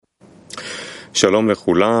Hallo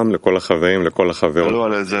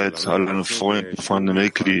allerseits, allen Freunden von dem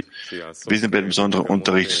Ekli. Wir sind bei einem besonderen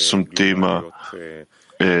Unterricht zum Thema,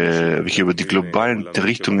 welche über die globalen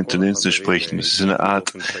Richtungen und Tendenzen sprechen. Es ist eine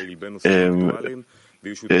Art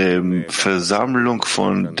Versammlung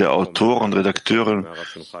von der Autoren und Redakteuren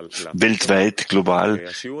weltweit, global,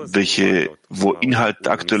 wo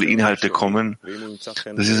aktuelle Inhalte kommen.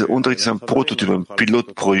 Das ist ein Unterricht, ist ein Prototyp, ein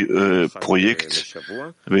Pilotprojekt,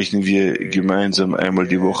 welchen wir gemeinsam einmal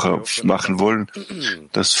die Woche machen wollen.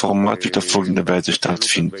 Das Format wird auf folgende Weise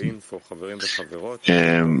stattfinden.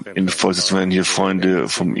 In der Vorsitzung werden hier Freunde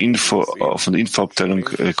von der Infoabteilung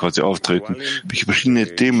quasi auftreten, welche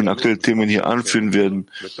verschiedene Themen, aktuelle Themen hier anführen werden,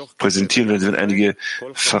 präsentieren werden, sie werden einige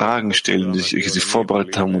Fragen stellen, welche sie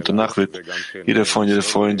vorbereitet haben, und danach wird jeder Freund, jede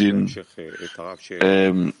Freundin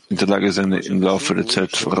in der Lage sein, im Laufe der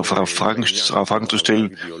Zeit Fragen zu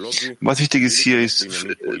stellen. Was wichtig ist hier, ist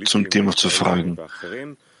zum Thema zu fragen,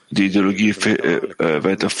 die Ideologie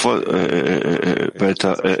weiter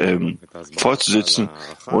fortzusetzen,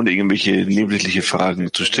 ohne irgendwelche nebensächliche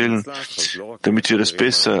Fragen zu stellen, damit wir das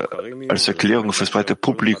besser als Erklärung für das breite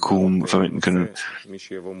Publikum verwenden können.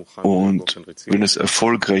 Und wenn es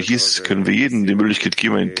erfolgreich ist, können wir jedem die Möglichkeit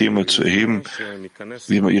geben, ein Thema zu erheben,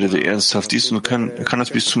 wie immer jeder, der ernsthaft ist, und kann das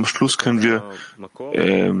bis zum Schluss, können wir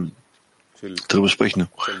darüber sprechen.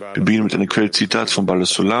 Wir beginnen mit einem Quellzitat von Baal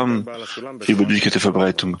Sulam über die Möglichkeit der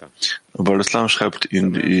Verbreitung. Baal Sulam schreibt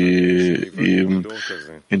in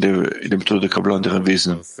der Methode der Kabbalah und deren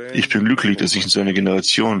Wesen: Ich bin glücklich, dass ich in so einer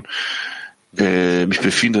Generation mich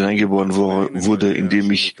befinde und eingeboren wurde, in dem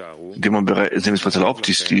es bereits erlaubt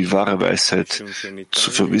ist, die wahre Weisheit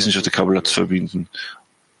zur Wissenschaft der Kabbalah zu verbinden.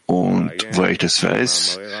 Und woher ich das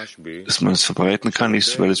weiß, dass man es verbreiten kann,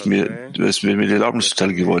 ist, weil es mir die Erlaubnis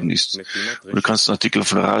zuteil geworden ist. Und du kannst einen Artikel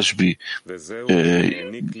von Rashbi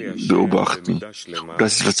beobachten. Und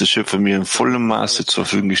das ist, was der Schöpfer mir in vollem Maße zur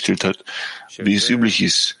Verfügung gestellt hat, wie es üblich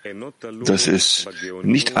ist, dass es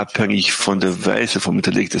nicht abhängig von der Weise, vom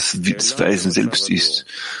Intellekt des Weisen selbst ist,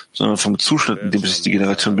 sondern vom Zustand, in dem sich die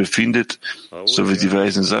Generation befindet, so wie die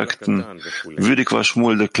Weisen sagten: Würdig war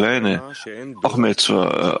Schmuel der Kleine, auch mehr zu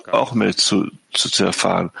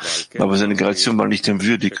erfahren, aber seine Generation war nicht ihm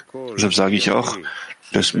würdig. Deshalb sage ich auch,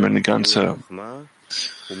 dass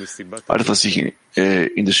alles, was ich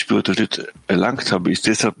in der Spiritualität erlangt habe, ist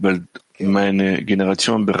deshalb, weil meine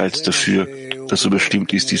Generation bereits dafür dazu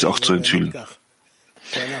bestimmt ist, dies auch zu enthüllen.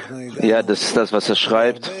 Ja, das ist das, was er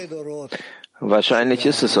schreibt. Wahrscheinlich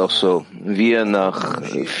ist es auch so. Wir nach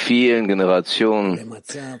vielen Generationen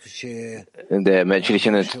der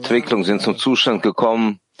menschlichen Entwicklung sind zum Zustand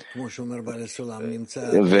gekommen,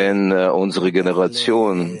 wenn unsere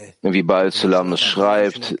Generation, wie Baal Sulam es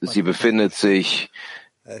schreibt, sie befindet sich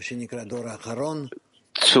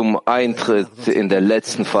zum Eintritt in der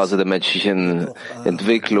letzten Phase der menschlichen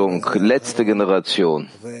Entwicklung, letzte Generation.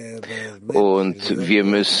 Und wir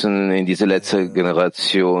müssen in diese letzte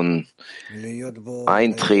Generation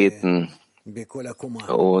eintreten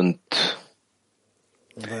und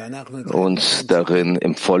uns darin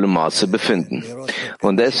im vollen Maße befinden.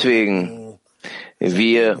 Und deswegen,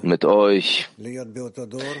 wir mit euch,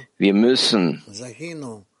 wir müssen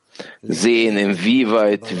sehen,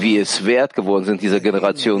 inwieweit wir es wert geworden sind, dieser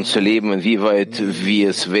Generation zu leben, inwieweit wir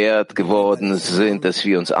es wert geworden sind, dass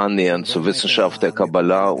wir uns annähern zur Wissenschaft der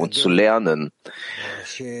Kabbalah und zu lernen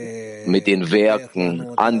mit den Werken,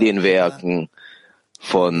 an den Werken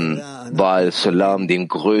von Baal Sulam, dem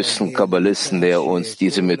größten Kabbalisten, der uns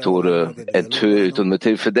diese Methode enthüllt. Und mit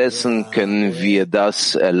Hilfe dessen können wir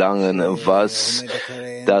das erlangen,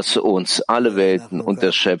 dass uns alle Welten und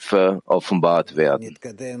der Schöpfer offenbart werden.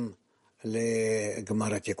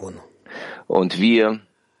 Und wir,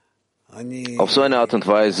 auf so eine Art und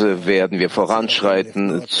Weise werden wir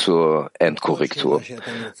voranschreiten zur Endkorrektur.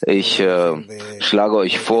 Ich schlage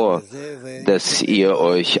euch vor, dass ihr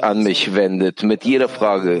euch an mich wendet mit jeder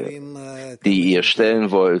Frage, die ihr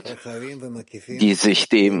stellen wollt, die sich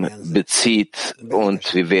dem bezieht,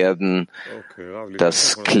 und wir werden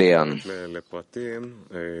das klären.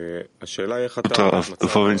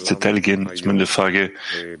 Bevor wir ins Detail gehen, ist meine Frage: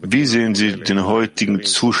 Wie sehen Sie den heutigen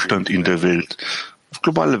Zustand in der Welt? Auf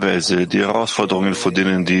globale Weise, die Herausforderungen, vor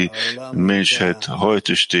denen die Menschheit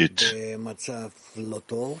heute steht.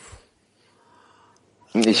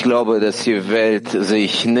 Ich glaube, dass die Welt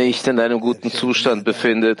sich nicht in einem guten Zustand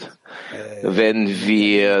befindet. Wenn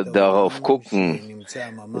wir darauf gucken,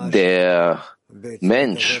 der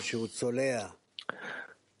Mensch,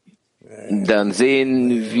 dann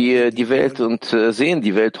sehen wir die Welt und sehen,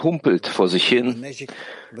 die Welt humpelt vor sich hin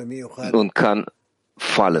und kann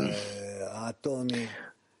fallen.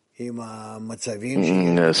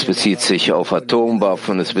 Es bezieht sich auf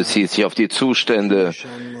Atomwaffen, es bezieht sich auf die Zustände,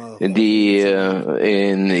 die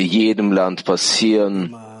in jedem Land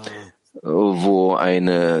passieren, wo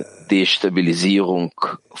eine Destabilisierung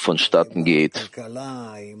vonstatten geht.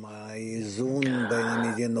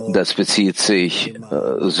 Das bezieht sich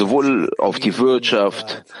sowohl auf die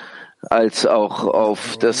Wirtschaft als auch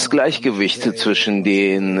auf das Gleichgewicht zwischen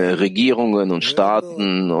den Regierungen und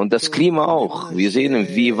Staaten und das Klima auch. Wir sehen,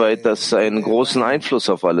 inwieweit das einen großen Einfluss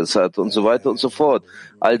auf alles hat und so weiter und so fort.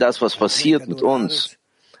 All das, was passiert mit uns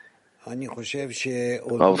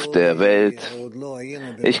auf der Welt.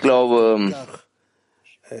 Ich glaube,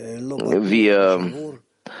 wir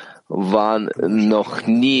waren noch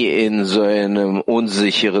nie in so einem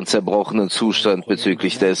unsicheren, zerbrochenen Zustand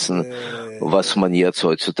bezüglich dessen, was man jetzt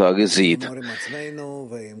heutzutage sieht.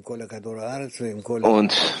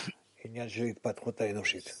 Und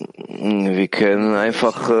wir können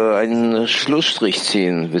einfach einen Schlussstrich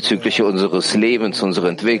ziehen bezüglich unseres Lebens, unserer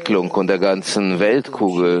Entwicklung und der ganzen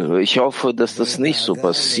Weltkugel. Ich hoffe, dass das nicht so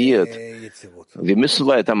passiert. Wir müssen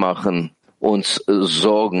weitermachen, uns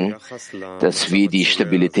sorgen, dass wir die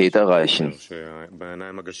Stabilität erreichen.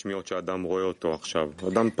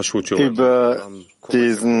 Über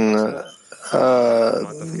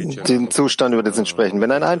den Zustand, über den sprechen.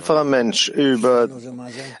 Wenn ein einfacher Mensch über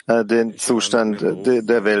den Zustand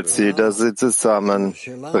der Welt sieht, dass sie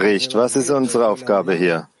zusammenbricht, was ist unsere Aufgabe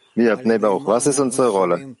hier? Wir auch. Was ist unsere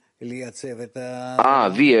Rolle? Wir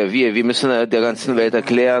müssen der ganzen Welt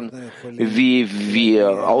erklären, wie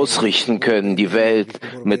wir ausrichten können, die Welt,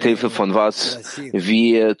 mit Hilfe von was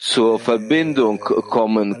wir zur Verbindung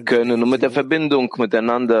kommen können. Und mit der Verbindung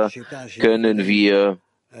miteinander können wir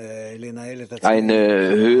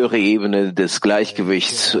eine höhere Ebene des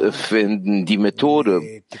Gleichgewichts finden, die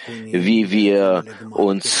Methode, wie wir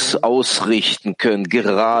uns ausrichten können,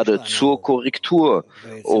 gerade zur Korrektur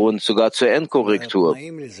und sogar zur Endkorrektur.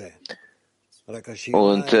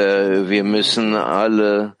 Und wir müssen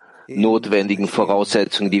alle notwendigen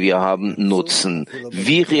Voraussetzungen, die wir haben, nutzen.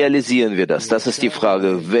 Wie realisieren wir das? Das ist die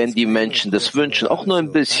Frage. Wenn die Menschen das wünschen, auch nur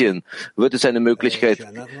ein bisschen, wird es eine Möglichkeit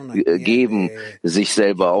geben, sich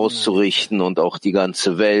selber auszurichten und auch die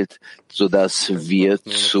ganze Welt, sodass wir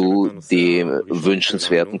zu dem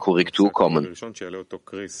wünschenswerten Korrektur kommen.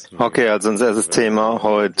 Okay, also unser erstes Thema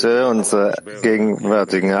heute, unser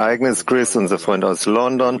gegenwärtiges Ereignis. Chris, unser Freund aus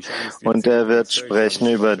London, und er wird sprechen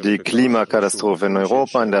über die Klimakatastrophe in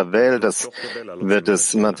Europa, in der Welt. Das wird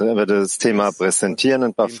das Thema präsentieren und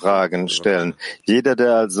ein paar Fragen stellen. Jeder,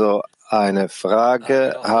 der also eine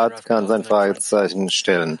Frage hat, kann sein Fragezeichen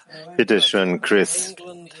stellen. Bitte schön, Chris.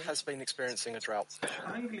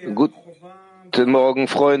 Guten Morgen,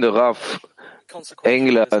 Freunde. Raff.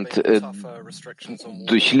 England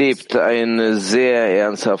durchlebt eine sehr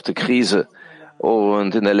ernsthafte Krise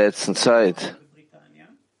und in der letzten Zeit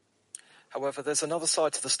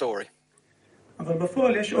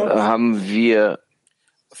haben wir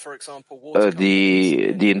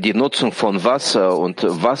die Nutzung von Wasser und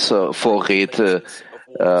Wasservorräte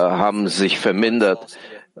haben sich vermindert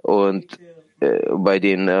und bei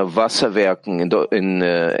den Wasserwerken in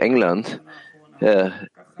England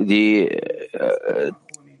die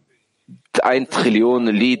 1 Trillion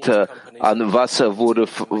Liter an Wasser wurde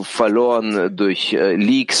verloren durch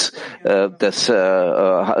Leaks. Das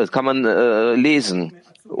kann man lesen.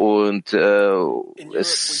 Und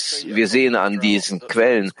wir sehen an diesen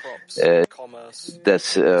Quellen,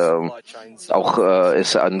 dass auch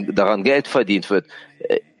daran Geld verdient wird.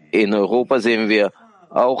 In Europa sehen wir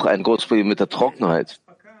auch ein großes Problem mit der Trockenheit.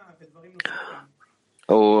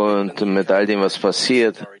 Und mit all dem, was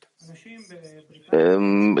passiert,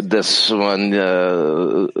 dass man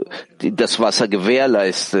das Wasser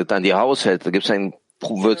gewährleistet an die Haushalte,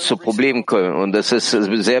 wird zu Problemen kommen. Und das ist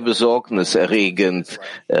sehr besorgniserregend,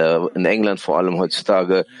 in England vor allem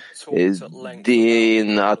heutzutage.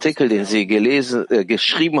 Den Artikel, den Sie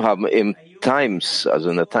geschrieben haben im Times, also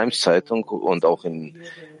in der Times-Zeitung und auch in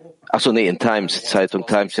Zeitung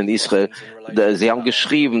Times in Israel. Sie haben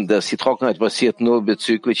geschrieben, dass die Trockenheit passiert nur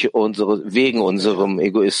wegen unserem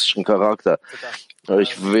egoistischen Charakter.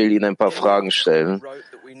 Ich will Ihnen ein paar Fragen stellen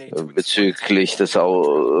bezüglich des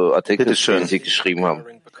Artikels, den Sie geschrieben haben.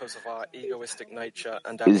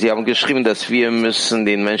 Sie haben geschrieben, dass wir müssen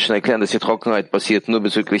den Menschen erklären, dass die Trockenheit passiert nur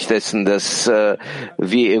bezüglich dessen, dass wir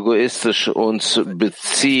egoistisch uns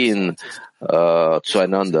beziehen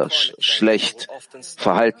zueinander, schlecht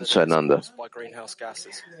verhalten zueinander.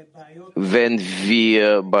 Wenn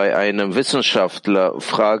wir bei einem Wissenschaftler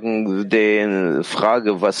fragen,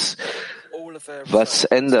 was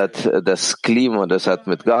ändert das Klima, das hat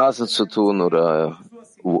mit Gasen zu tun oder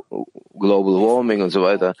Global Warming und so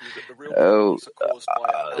weiter.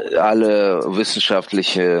 Alle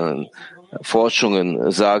wissenschaftlichen Forschungen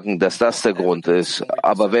sagen, dass das der Grund ist.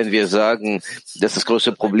 Aber wenn wir sagen, dass das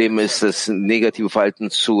größte Problem ist das negative Verhalten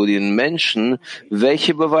zu den Menschen,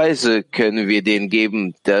 welche Beweise können wir denen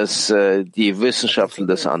geben, dass die Wissenschaft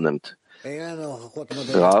das annimmt?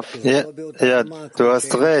 Graf? Ja, du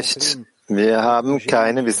hast recht. Wir haben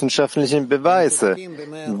keine wissenschaftlichen Beweise,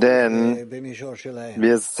 denn die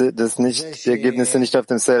Ergebnisse nicht auf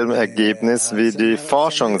demselben Ergebnis wie die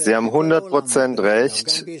Forschung. Sie haben 100%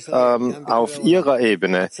 recht auf ihrer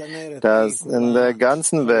Ebene, dass in der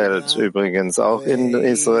ganzen Welt übrigens, auch in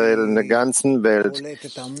Israel, in der ganzen Welt,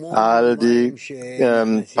 all die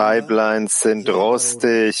Pipelines sind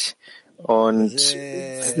rostig. Und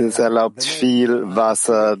es erlaubt viel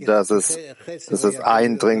Wasser, dass es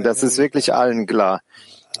eindringt. Das ist wirklich allen klar.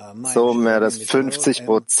 So mehr, dass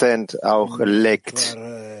 50% auch leckt,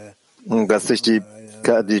 und dass durch die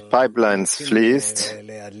Pipelines fließt.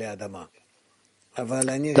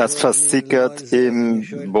 Das versickert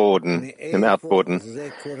im Boden, im Erdboden.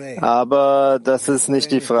 Aber das ist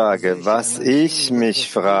nicht die Frage. Was ich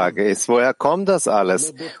mich frage, ist, woher kommt das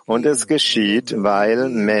alles? Und es geschieht, weil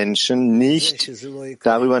Menschen nicht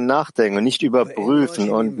darüber nachdenken, nicht überprüfen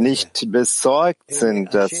und nicht besorgt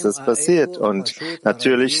sind, dass das passiert. Und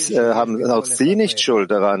natürlich haben auch sie nicht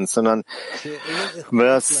Schuld daran, sondern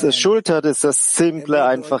was Schuld hat, ist das simple,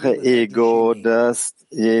 einfache Ego, das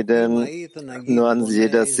nur an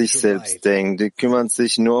jeder sich selbst denkt. Die kümmern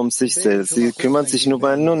sich nur um sich selbst. Sie kümmern sich nur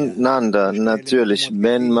beieinander. Natürlich,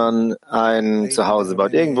 wenn man ein Zuhause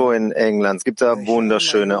baut, irgendwo in England, es gibt da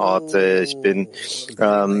wunderschöne Orte. Ich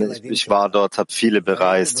war dort, habe viele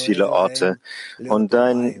bereist, viele Orte. Und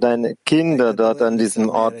deine Kinder dort an diesem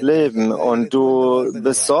Ort leben und du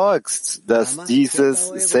besorgst, dass dieses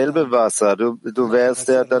selbe Wasser, du wärst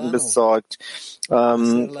ja dann besorgt,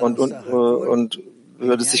 und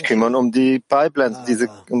würde sich kümmern um die Pipelines,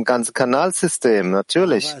 um ganze Kanalsystem,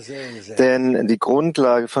 natürlich. Denn die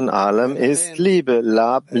Grundlage von allem ist Liebe,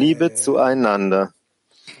 Liebe zueinander.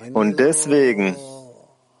 Und deswegen,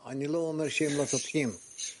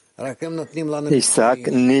 ich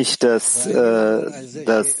sage nicht, dass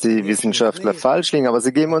die Wissenschaftler falsch liegen, aber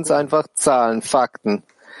sie geben uns einfach Zahlen, Fakten.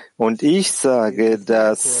 Und ich sage,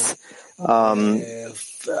 dass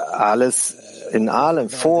alles in allem,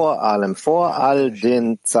 vor all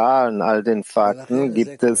den Zahlen, all den Fakten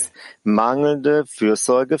gibt es mangelnde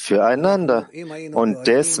Fürsorge füreinander. Und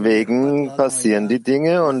deswegen passieren die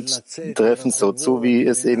Dinge und treffen so zu, wie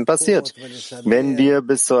es eben passiert. Wenn wir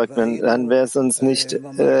besorgt werden, dann wäre es uns nicht,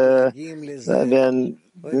 wenn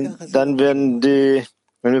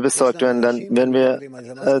wir besorgt werden, dann werden wir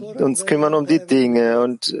uns kümmern um die Dinge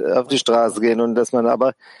und auf die Straße gehen und dass man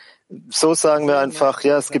aber so sagen wir einfach,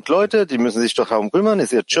 ja, es gibt Leute, die müssen sich doch darum kümmern,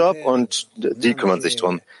 ist ihr Job und die kümmern sich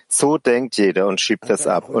drum. So denkt jeder und schiebt das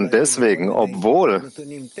ab. Und deswegen, also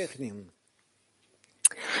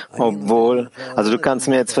du kannst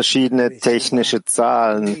mir jetzt verschiedene technische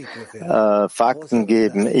Zahlen, Fakten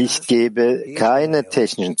geben. Ich gebe keine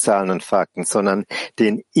technischen Zahlen und Fakten, sondern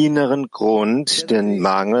den inneren Grund, den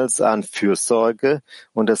Mangels an Fürsorge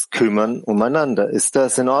und das Kümmern umeinander. Ist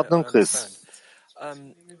das in Ordnung, Chris?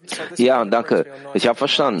 Ja, danke. Ich habe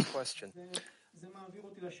verstanden.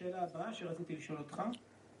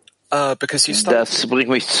 Das bringt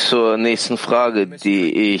mich zur nächsten Frage,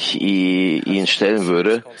 die ich Ihnen stellen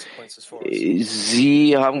würde.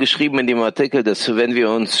 Sie haben geschrieben in dem Artikel, dass wenn wir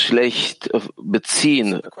uns schlecht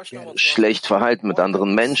beziehen, schlecht verhalten mit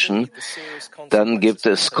anderen Menschen, dann gibt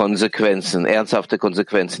es Konsequenzen, ernsthafte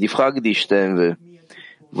Konsequenzen. Die Frage, die ich stellen will,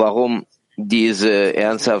 warum diese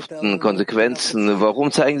ernsthaften Konsequenzen,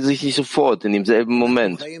 warum zeigen sie sich nicht sofort in demselben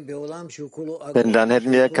Moment? Denn dann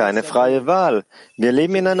hätten wir keine freie Wahl. Wir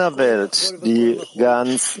leben in einer Welt, die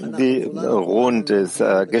rund ist,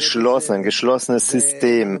 ein geschlossenes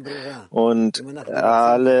System. Und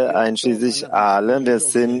alle, einschließlich alle, wir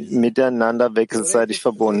sind miteinander wechselseitig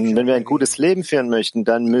verbunden. Wenn wir ein gutes Leben führen möchten,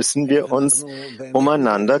 dann müssen wir uns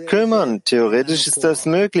umeinander kümmern. Theoretisch ist das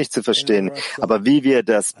möglich zu verstehen. Aber wie wir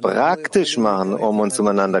das praktisch machen, um uns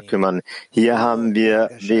umeinander kümmern, hier haben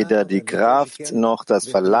wir weder die Kraft noch das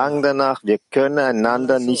Verlangen danach. Wir können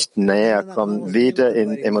einander nicht näher kommen, weder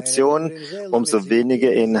in Emotionen, umso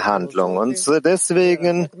weniger in Handlung. Und so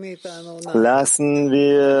deswegen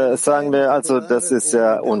sagen wir, also das ist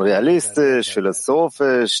ja unrealistisch,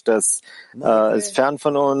 philosophisch, das ist fern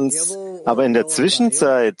von uns. Aber in der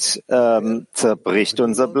Zwischenzeit zerbricht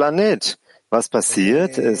unser Planet. Was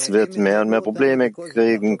passiert? Es wird mehr und mehr Probleme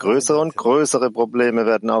kriegen, größere und größere Probleme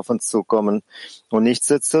werden auf uns zukommen. Und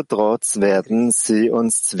nichtsdestotrotz werden sie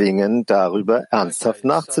uns zwingen, darüber ernsthaft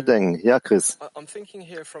nachzudenken. Ja, Chris.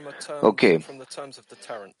 Okay,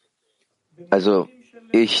 also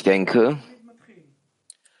ich denke,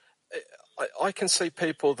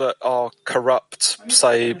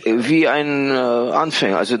 wie ein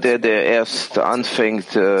Anfänger, also der erst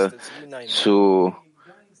anfängt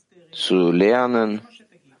zu lernen,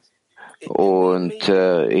 und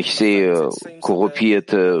ich sehe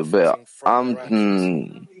korrumpierte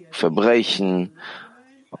Beamten, Verbrechen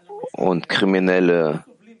und kriminelle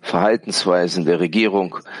Verhaltensweisen der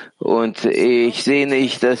Regierung. Und ich sehe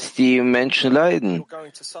nicht, dass die Menschen leiden,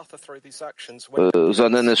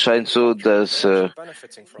 sondern es scheint so, dass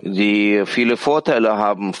die viele Vorteile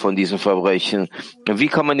haben von diesen Verbrechen. Wie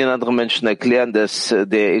kann man den anderen Menschen erklären, dass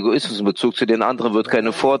der Egoismus in Bezug zu den anderen wird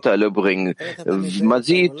keine Vorteile bringen? Man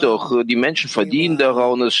sieht doch, die Menschen verdienen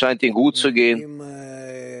daran und es scheint ihnen gut zu gehen.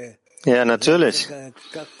 Ja, natürlich.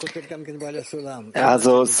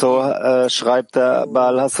 Also so schreibt der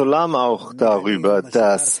Baal HaSulam auch darüber,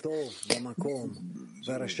 dass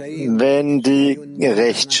wenn die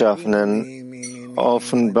Rechtschaffenen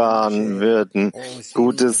offenbaren würden,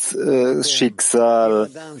 gutes Schicksal,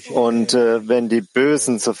 und wenn die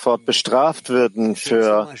Bösen sofort bestraft würden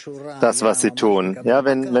für das, was sie tun. Ja,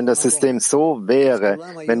 wenn das System so wäre,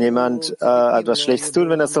 wenn jemand etwas Schlechtes tut,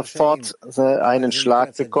 wenn er sofort einen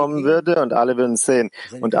Schlag bekommen würde und alle würden sehen,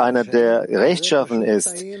 und einer, der rechtschaffen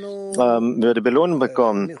ist, würde Belohnung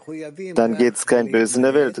bekommen, dann geht es kein Böses in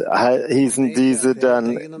der Welt. Hießen diese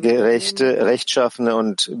dann gerechte, rechtschaffene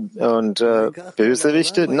und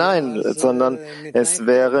Bösewichte? Nein, sondern es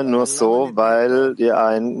wäre nur so, weil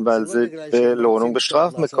sie Belohnung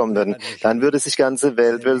bestraft bekommen würden. Dann würde sich ganze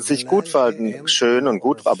Welt sich gut verhalten, schön und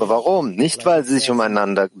gut. Aber warum? Nicht, weil sie sich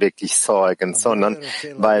umeinander wirklich sorgen, sondern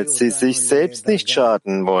weil sie sich selbst nicht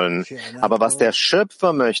schaden wollen. Aber was der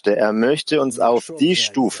Schöpfer möchte, er möchte uns auf die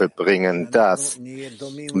Stufe bringen, dass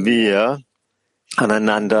wir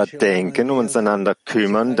aneinander denken, uns einander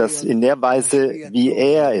kümmern, dass in der Weise, wie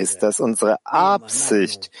er ist, dass unsere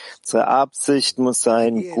Absicht muss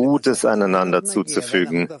sein, Gutes aneinander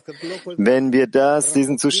zuzufügen. Wenn wir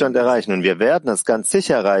diesen Zustand erreichen, und wir werden es ganz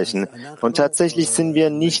sicher erreichen, und tatsächlich sind wir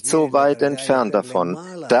nicht so weit entfernt davon,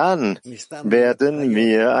 dann werden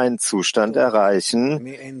wir einen Zustand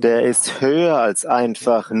erreichen, der ist höher als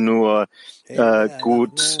einfach nur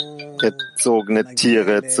gut erzogene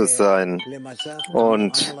Tiere zu sein.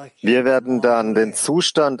 Und wir werden dann den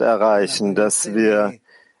Zustand erreichen, dass wir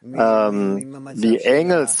wie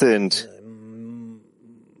Engel sind,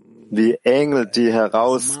 wie Engel, die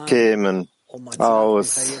herauskämen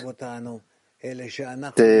aus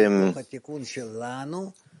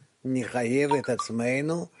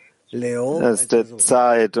der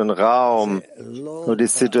Zeit und Raum, wo die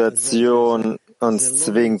Situation uns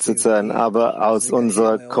zwingt zu sein, aber aus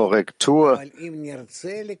unserer Korrektur.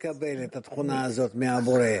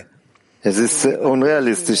 Es ist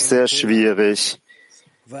unrealistisch, sehr schwierig.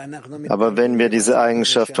 Aber wenn wir diese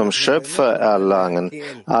Eigenschaft vom Schöpfer erlangen,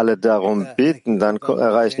 alle darum bitten, dann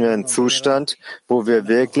erreichen wir einen Zustand, wo wir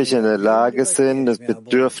wirklich in der Lage sind, das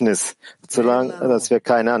Bedürfnis zu lang, dass wir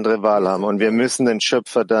keine andere Wahl haben. Und wir müssen den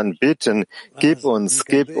Schöpfer dann bitten, gib uns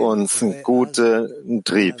einen guten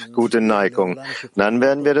Trieb, gute Neigung. Dann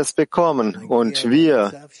werden wir das bekommen. Und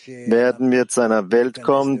wir werden zu einer Welt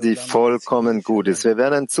kommen, die vollkommen gut ist. Wir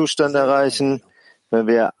werden einen Zustand erreichen, wenn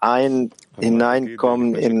wir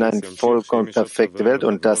hineinkommen in eine vollkommen perfekte Welt,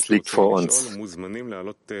 und das liegt vor uns.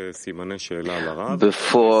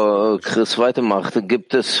 Bevor Chris weitermacht,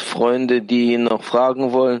 gibt es Freunde, die ihn noch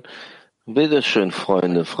fragen wollen? Bitte schön,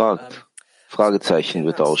 Freunde, fragt. Fragezeichen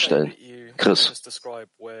bitte ausstellen. Chris.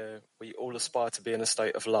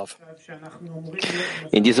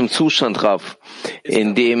 In diesem Zustand, Rav,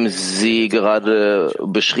 in dem Sie gerade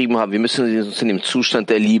beschrieben haben, wir müssen uns in dem Zustand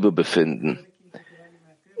der Liebe befinden.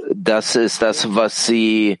 Das ist das,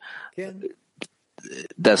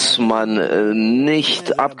 dass man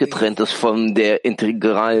nicht abgetrennt ist von der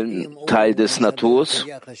integralen Teil des Naturs.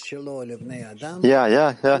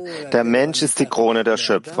 Ja. Der Mensch ist die Krone der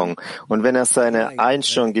Schöpfung. Und wenn er seine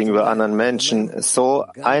Einstellung gegenüber anderen Menschen so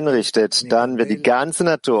einrichtet, dann wird die ganze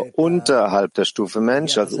Natur unterhalb der Stufe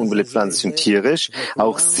Mensch, also unbelebt, pflanzlich und tierisch,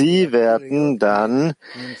 auch sie werden dann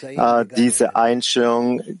diese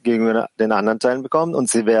Einstellung gegenüber den anderen Teilen bekommen,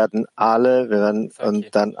 und wir werden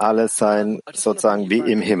dann alle sein, sozusagen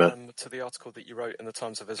wie im Himmel.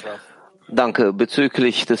 Danke.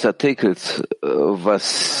 Bezüglich des Artikels,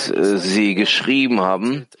 was Sie geschrieben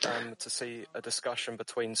haben,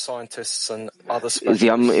 Sie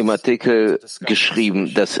haben im Artikel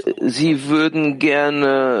geschrieben, dass Sie würden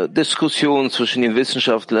gerne Diskussionen zwischen den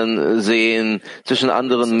Wissenschaftlern sehen, zwischen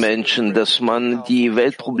anderen Menschen, dass man die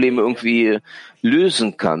Weltprobleme irgendwie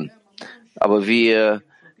lösen kann. Aber wir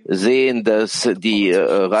sehen, dass die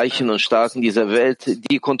Reichen und Starken dieser Welt,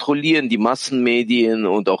 die kontrollieren die Massenmedien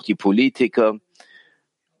und auch die Politiker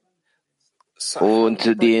und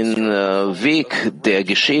den Weg der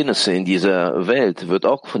Geschehnisse in dieser Welt wird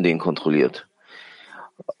auch von denen kontrolliert.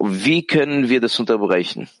 Wie können wir das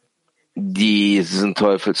unterbrechen? Diesen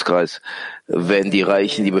Teufelskreis, wenn die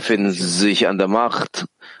Reichen, die befinden sich an der Macht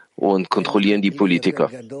und kontrollieren die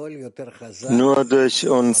Politiker. Nur durch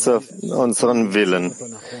unseren Willen.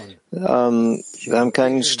 Wir haben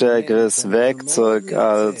kein stärkeres Werkzeug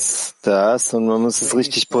als das und man muss es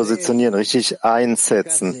richtig positionieren, richtig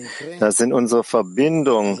einsetzen. Das sind unsere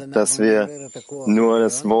Verbindung, dass wir nur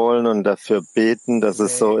das wollen und dafür beten, dass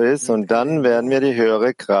es so ist. Und dann werden wir die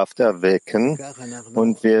höhere Kraft erwecken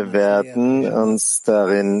und wir werden uns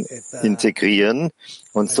darin integrieren.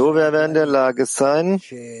 Und so werden wir in der Lage sein,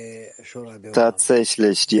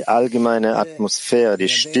 tatsächlich die allgemeine Atmosphäre, die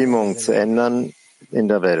Stimmung zu ändern in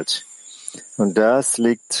der Welt. Und das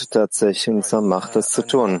liegt tatsächlich in unserer Macht, das zu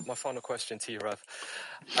tun.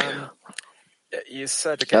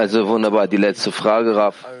 Also wunderbar, die letzte Frage,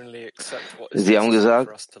 Raf. Sie haben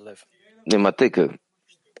gesagt im Artikel,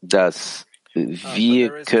 dass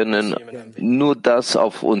wir können nur das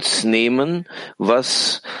auf uns nehmen,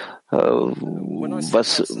 was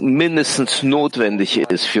mindestens notwendig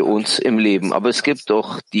ist für uns im Leben. Aber es gibt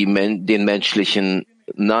doch den menschlichen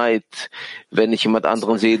Neid. Wenn ich jemand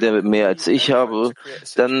anderen sehe, der mehr als ich habe,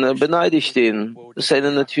 dann beneide ich den. Das ist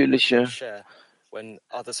eine natürliche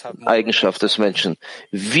Eigenschaft des Menschen.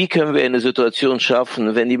 Wie können wir eine Situation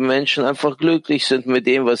schaffen, wenn die Menschen einfach glücklich sind mit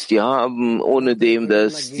dem, was die haben, ohne dem,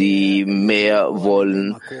 dass sie mehr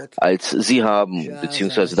wollen, als sie haben,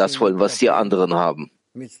 beziehungsweise das wollen, was die anderen haben?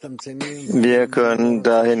 Wir können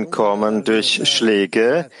dahin kommen durch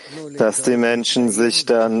Schläge, dass die Menschen sich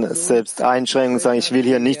dann selbst einschränken und sagen, ich will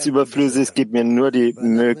hier nichts Überflüssiges, gib mir nur die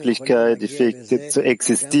Möglichkeit, die Fähigkeit zu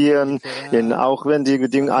existieren, auch wenn die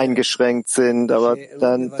Bedingungen eingeschränkt sind, aber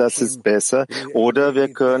dann, das ist besser. Oder wir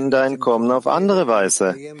können dahin kommen auf andere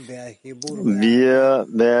Weise. Wir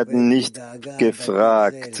werden nicht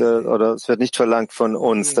gefragt oder es wird nicht verlangt von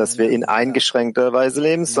uns, dass wir in eingeschränkter Weise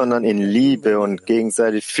leben, sondern in Liebe und gegenseitig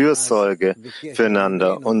Fürsorge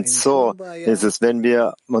füreinander. Und so ist es, wenn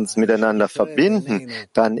wir uns miteinander verbinden,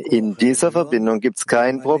 dann in dieser Verbindung gibt es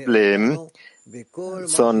kein Problem,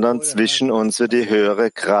 sondern zwischen uns wird die höhere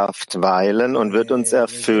Kraft weilen und wird uns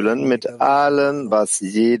erfüllen mit allem, was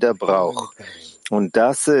jeder braucht. Und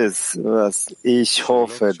das ist, was ich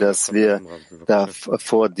hoffe, dass wir da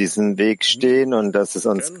vor diesem Weg stehen und dass es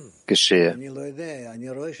uns geschehe.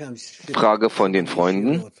 Frage von den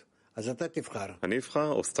Freunden.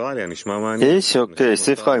 Ich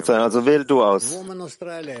sehe Fragezeichen, also wähl du aus.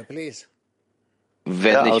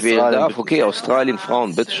 Wenn ich wählen darf, okay, Australien,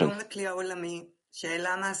 Frauen, bitteschön.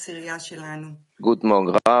 Guten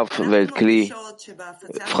Morgen, Raf, Weltkli.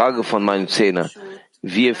 Frage von meinem Zehner.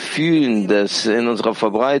 Wir fühlen das in unserer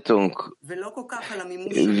Verbreitung.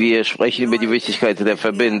 Wir sprechen über die Wichtigkeit der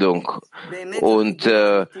Verbindung und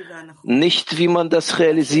nicht, wie man das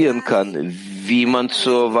realisieren kann, wie man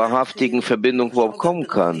zur wahrhaftigen Verbindung überhaupt kommen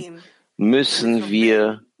kann. Müssen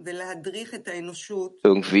wir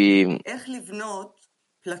irgendwie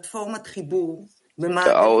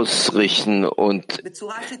ausrichten und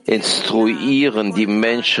instruieren die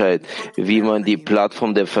Menschheit, wie man die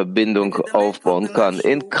Plattform der Verbindung aufbauen kann,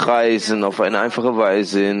 in Kreisen, auf eine einfache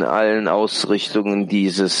Weise, in allen Ausrichtungen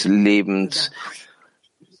dieses Lebens,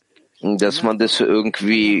 dass man das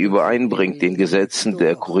irgendwie übereinbringt, den Gesetzen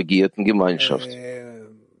der korrigierten Gemeinschaft.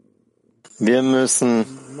 Wir müssen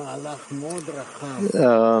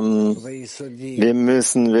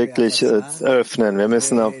wirklich öffnen. Wir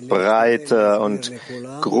müssen auf breite und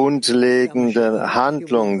grundlegende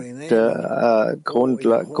Handlung der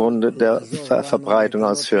Grunde der Verbreitung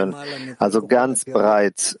ausführen. Also ganz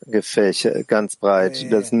breit gefächert, ganz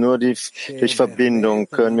breit. Das nur durch Verbindung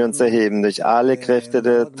können wir uns erheben, durch alle Kräfte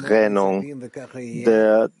der Trennung,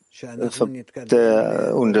 der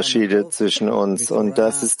Unterschiede zwischen uns. Und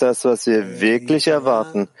das ist das, was wir wirklich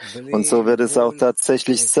erwarten. Und so wird es auch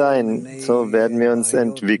tatsächlich sein. So werden wir uns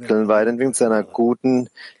entwickeln, weiterentwickeln zu einer guten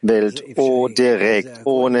Welt, direkt,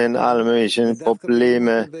 ohne in alle möglichen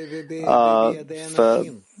Probleme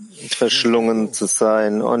verschlungen zu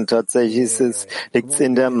sein. Und tatsächlich liegt es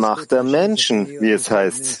in der Macht der Menschen, wie es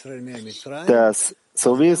heißt, dass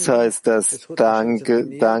dank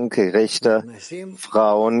gerechter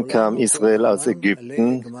Frauen kam Israel aus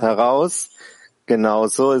Ägypten heraus.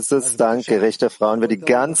 Genauso ist es, dank gerechter Frauen wird die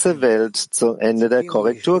ganze Welt zum Ende der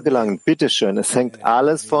Korrektur gelangen. Bitteschön, es hängt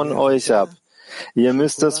alles von euch ab. Ihr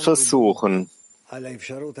müsst es versuchen,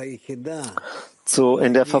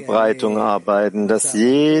 in der Verbreitung arbeiten, dass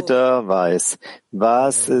jeder weiß,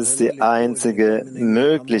 was ist die einzige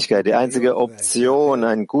Möglichkeit, die einzige Option,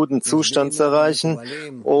 einen guten Zustand zu erreichen,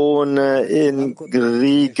 ohne in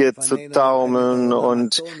Kriege zu taumeln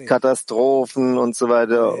und Katastrophen und so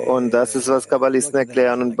weiter. Und das ist, was Kabbalisten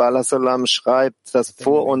erklären. Und Bala Solam schreibt, dass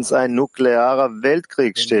vor uns ein nuklearer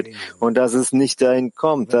Weltkrieg steht und dass es nicht dahin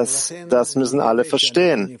kommt. Das müssen alle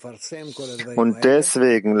verstehen. Und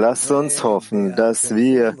deswegen lasst uns hoffen, dass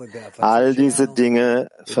wir all diese Dinge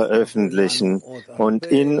veröffentlichen und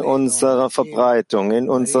in unserer Verbreitung, in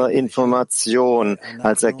unserer Information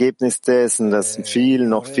als Ergebnis dessen, dass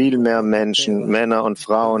noch viel mehr Menschen, Männer und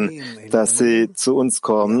Frauen, dass sie zu uns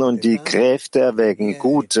kommen und die Kräfte erwecken,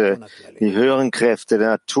 die höheren Kräfte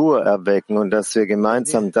der Natur erwecken und dass wir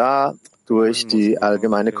gemeinsam dadurch die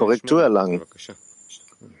allgemeine Korrektur erlangen.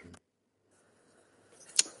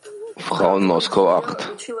 Frauen Moskau 8.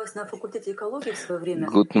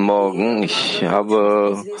 Guten Morgen. Ich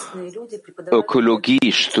habe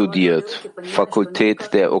Ökologie studiert,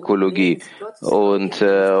 Fakultät der Ökologie. Und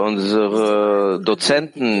unsere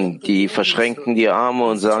Dozenten, die verschränkten die Arme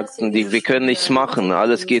und sagten, wir können nichts machen.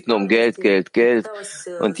 Alles geht nur um Geld, Geld, Geld.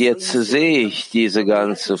 Und jetzt sehe ich diese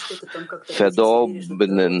ganze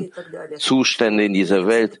verdorbenen Zustände in dieser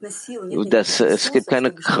Welt. Es gibt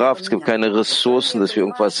keine Kraft, es gibt keine Ressourcen, dass wir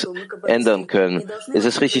irgendwas ändern können. Es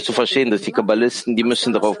ist richtig zu verstehen, dass die Kabbalisten, die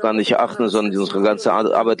müssen darauf gar nicht achten, sondern unsere ganze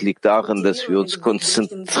Arbeit liegt darin, dass wir uns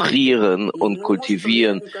konzentrieren und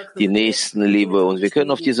kultivieren die Nächstenliebe. Und wir können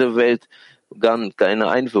auf diese Welt gar keine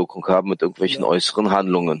Einwirkung haben mit irgendwelchen äußeren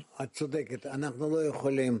Handlungen.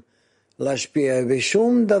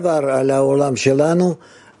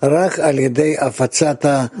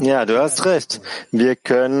 Ja, du hast recht. Wir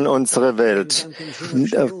können unsere Welt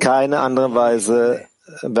auf keine andere Weise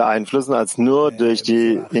beeinflussen als nur durch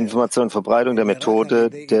die Information und Verbreitung der Methode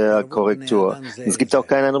der Korrektur. Es gibt auch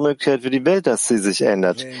keine andere Möglichkeit für die Welt, dass sie sich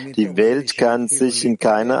ändert. Die Welt kann sich in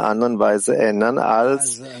keiner anderen Weise ändern,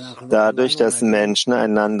 als dadurch, dass Menschen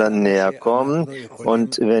einander näher kommen.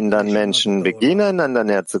 Und wenn dann Menschen beginnen, einander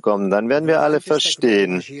näher zu kommen, dann werden wir alle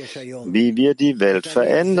verstehen, wie wir die Welt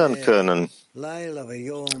verändern können.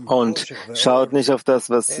 Und schaut nicht auf das,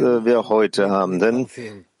 was wir heute haben, denn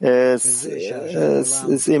es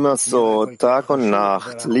ist immer so, Tag und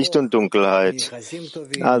Nacht, Licht und Dunkelheit.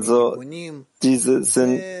 Also diese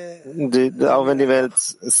sind, auch wenn die Welt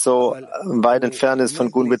so weit entfernt ist von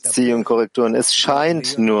guten Beziehungen, Korrekturen, es scheint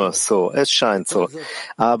so.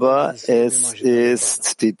 Aber es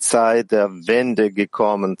ist die Zeit der Wende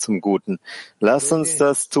gekommen zum Guten. Lass uns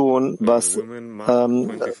das tun, was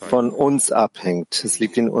von uns abhängt. Es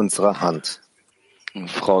liegt in unserer Hand.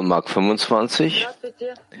 Frauenmark 25.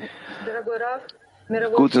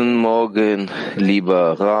 Guten Morgen,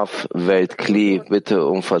 lieber Rav Weltkli, bitte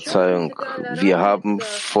um Verzeihung. Wir haben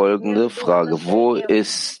folgende Frage. Wo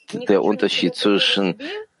ist der Unterschied zwischen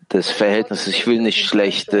des Verhältnisses, ich will nicht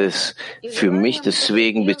Schlechtes für mich,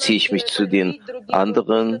 deswegen beziehe ich mich zu den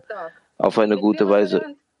anderen auf eine gute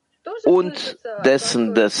Weise und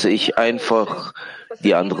dessen, dass ich einfach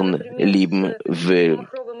die anderen lieben will.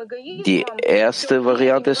 Die erste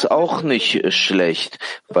Variante ist auch nicht schlecht,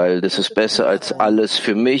 weil das ist besser als alles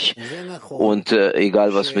für mich und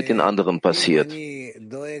egal was mit den anderen passiert.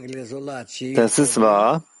 Das ist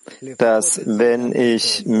wahr, dass wenn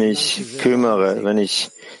ich mich kümmere, wenn ich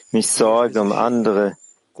mich sorge um andere,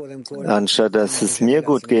 anstatt dass es mir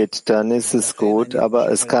gut geht, dann ist es gut, aber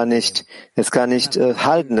es kann nicht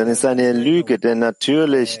halten, dann ist es eine Lüge, denn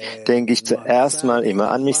natürlich denke ich zuerst mal immer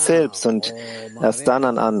an mich selbst und erst dann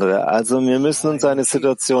an andere. Also wir müssen uns eine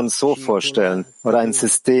Situation so vorstellen oder ein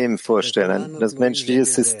System vorstellen, das menschliche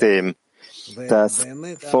System, das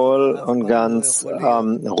voll und ganz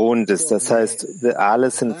rund ist. Das heißt, wir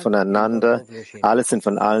alle sind voneinander, alle sind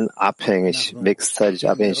von allen abhängig, wechselseitig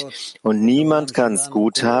abhängig. Und niemand kann es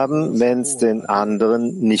gut haben, wenn es den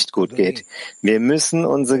anderen nicht gut geht. Wir müssen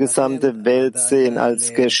unsere gesamte Welt sehen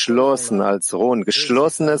als geschlossen, als rund,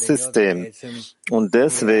 geschlossenes System. Und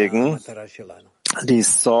deswegen die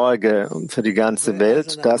Sorge für die ganze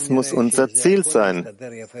Welt, das muss unser Ziel sein.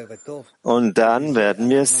 Und dann werden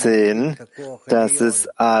wir sehen, dass es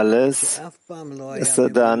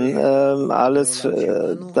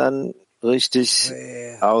dann richtig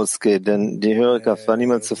ausgeht, denn die höhere Kraft war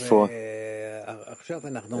niemals zuvor.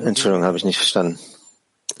 Entschuldigung, habe ich nicht verstanden.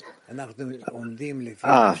 Die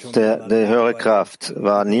höhere Kraft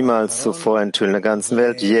war niemals zuvor enthüllt in der ganzen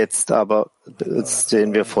Welt, jetzt aber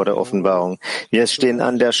stehen wir vor der Offenbarung. Wir stehen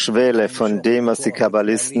an der Schwelle von dem, was die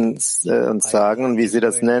Kabbalisten uns sagen und wie sie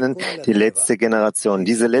das nennen, die letzte Generation.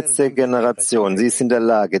 Diese letzte Generation, sie ist in der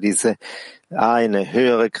Lage, diese eine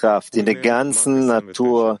höhere Kraft, die in der ganzen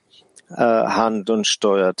Natur Hand und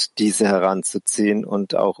steuert, diese heranzuziehen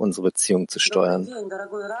und auch unsere Beziehung zu steuern.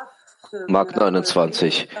 Mark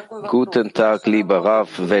 29. Guten Tag, lieber Rav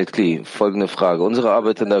Weltkli. Folgende Frage. Unsere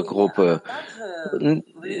Arbeit in der Gruppe,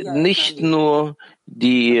 nicht nur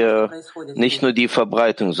die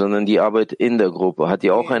Verbreitung, sondern die Arbeit in der Gruppe, hat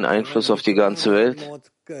die auch einen Einfluss auf die ganze Welt?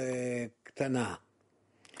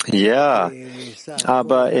 Ja,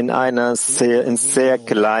 aber in sehr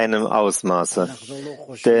kleinem Ausmaße.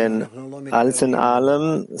 Denn alles in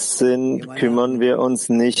allem kümmern wir uns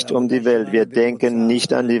nicht um die Welt. Wir denken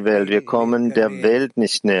nicht an die Welt. Wir kommen der Welt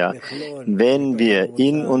nicht näher. Wenn wir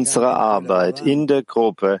in unserer Arbeit, in der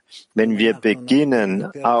Gruppe, wenn wir beginnen,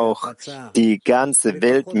 auch die ganze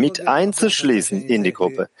Welt mit einzuschließen in die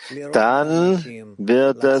Gruppe, dann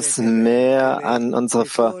wird das mehr an unserer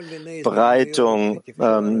Verbreitung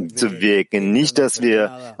zu wirken. Nicht, dass wir,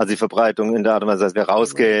 also die Verbreitung in der Art und Weise, dass wir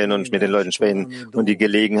rausgehen und mit den Leuten sprechen und die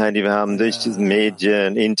Gelegenheit, die wir haben durch die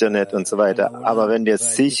Medien, Internet und so weiter. Aber wenn wir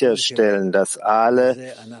sicherstellen, dass alle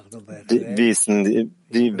wissen,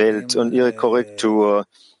 die Welt und ihre Korrektur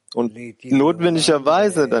und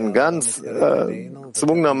notwendigerweise dann ganz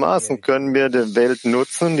zwungenermaßen können wir die Welt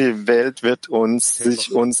nutzen. Die Welt wird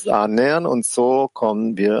sich uns annähern und so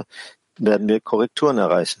werden wir Korrekturen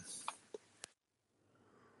erreichen.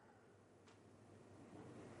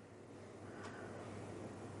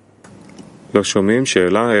 לא שומעים?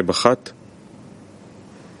 שאלה בחת?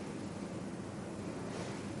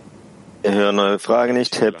 Wir hören eure Frage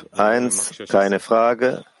nicht. Heb 1, keine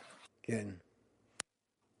Frage.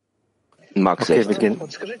 Max, okay,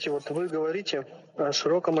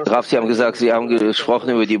 Rav, Sie haben gesagt, Sie haben gesprochen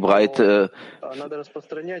über die breite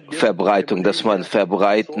Verbreitung, dass man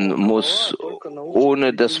verbreiten muss,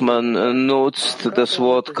 ohne dass man nutzt das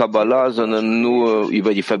Wort Kabbalah, sondern nur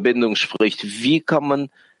über die Verbindung spricht. Wie kann man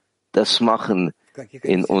das machen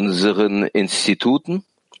in unseren Instituten?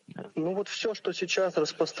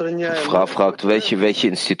 Frau fragt, welche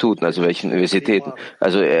Instituten, also welche Universitäten?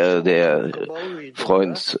 Also der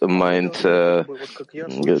Freund meint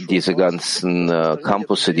diese ganzen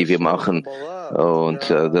Campusse, die wir machen, und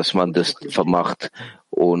dass man das vermacht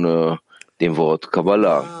ohne dem Wort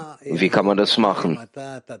Kabbalah. Wie kann man das machen?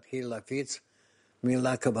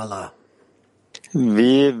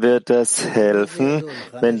 Wie wird das helfen,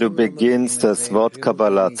 wenn du beginnst, das Wort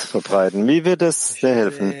Kabbalah zu verbreiten? Wie wird das dir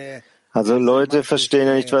helfen? Also Leute verstehen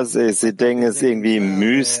ja nicht, was es ist. Sie denken, es ist irgendwie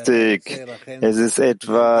Mystik. Es ist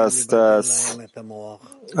etwas,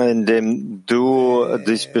 in dem du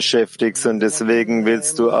dich beschäftigst und deswegen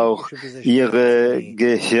willst du auch ihre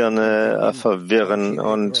Gehirne verwirren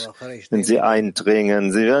und wenn sie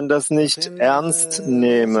eindringen. Sie werden das nicht ernst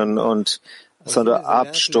nehmen sondern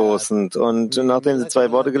abstoßend. Und nachdem Sie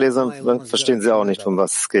 2 Worte gelesen haben, verstehen Sie auch nicht, um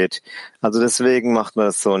was es geht. Also deswegen macht man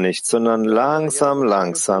das so nicht, sondern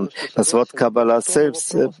langsam. Das Wort Kabbalah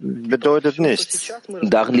selbst bedeutet nichts.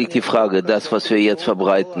 Darin liegt die Frage, das, was wir jetzt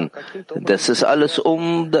verbreiten, das ist alles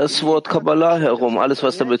um das Wort Kabbalah herum, alles,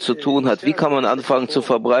 was damit zu tun hat. Wie kann man anfangen zu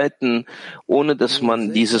verbreiten, ohne dass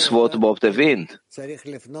man dieses Wort überhaupt erwähnt?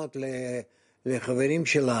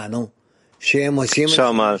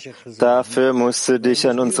 Schau mal, dafür musst du dich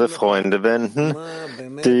an unsere Freunde wenden,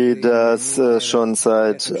 die das schon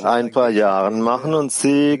seit ein paar Jahren machen und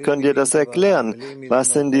sie können dir das erklären.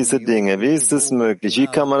 Was sind diese Dinge? Wie ist es möglich? Wie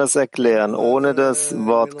kann man das erklären, ohne das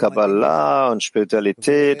Wort Kabbalah und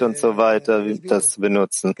Spiritualität und so weiter das zu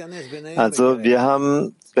benutzen? Also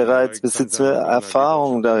besitzen wir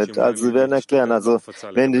Erfahrung damit. Also sie werden erklären. Also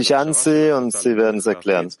wende dich an sie und sie werden es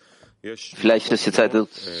erklären. Vielleicht ist die Zeit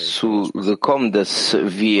dazu gekommen, dass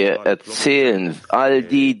wir erzählen, all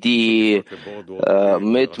die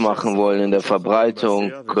mitmachen wollen in der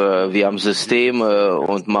Verbreitung, wir haben Systeme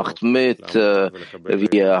und macht mit,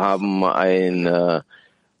 wir haben ein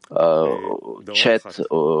Chat,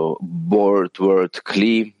 Board, Word,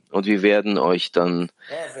 Kli, und wir werden euch dann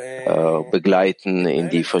begleiten in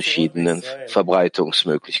die verschiedenen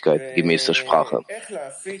Verbreitungsmöglichkeiten gemäß der Sprache.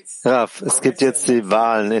 Raf, es gibt jetzt die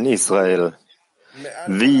Wahlen in Israel.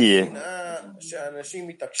 Wie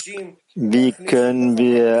können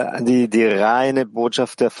wir die reine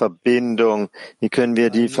Botschaft der Verbindung, wie können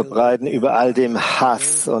wir die verbreiten über all dem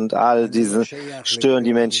Hass und all diese Stören,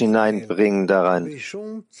 die Menschen hineinbringen da rein?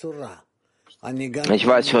 Ich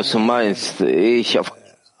weiß, was du meinst. Ich auf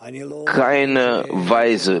keine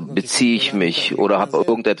Weise beziehe ich mich oder habe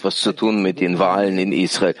irgendetwas zu tun mit den Wahlen in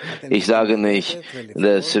Israel. Ich sage nicht,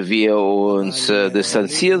 dass wir uns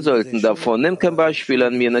distanzieren sollten davon. Nimm kein Beispiel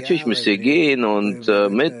an mir. Natürlich müsst ihr gehen und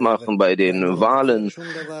mitmachen bei den Wahlen,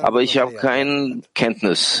 aber ich habe keine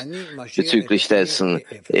Kenntnis bezüglich dessen.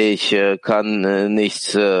 Ich kann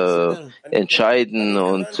nichts entscheiden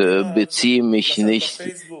und beziehe mich nicht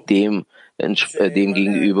dem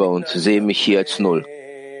gegenüber und sehe mich hier als Null.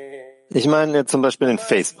 Ich meine zum Beispiel in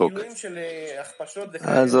Facebook.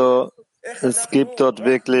 Also es gibt dort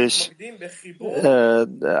wirklich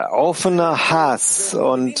offener Hass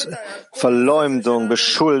und Verleumdung,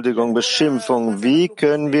 Beschuldigung, Beschimpfung. Wie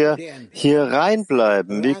können wir hier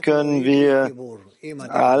reinbleiben? Wie können wir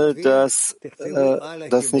all das,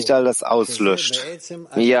 das nicht all das auslöscht?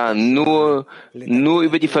 Ja, nur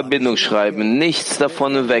über die Verbindung schreiben, nichts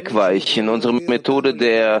davon wegweichen. Unsere Methode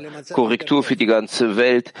der Korrektur für die ganze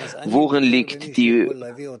Welt, worin liegt die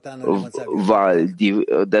Wahl,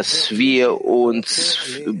 dass wir uns,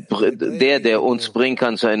 der uns bringen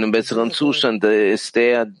kann zu einem besseren Zustand, ist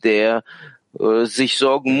der sich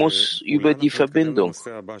sorgen muss über die Verbindung.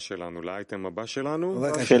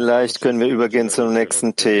 Vielleicht können wir übergehen zum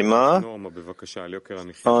nächsten Thema.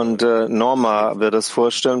 Und Norma wird das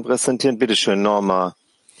vorstellen und präsentieren. Bitte schön, Norma.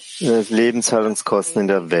 Lebenshaltungskosten in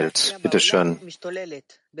der Welt. Bitte schön.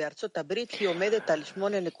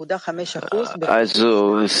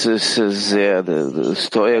 Also es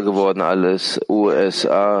ist teuer geworden alles.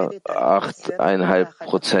 USA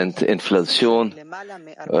 8,5% Inflation.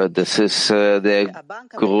 Das ist der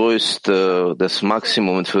größte, das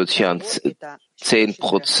Maximum in 40 Jahren.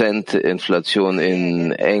 10% Inflation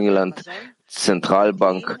in England.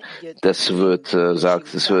 Zentralbank, das wird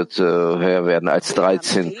sagt, es wird höher werden als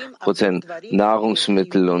 13%.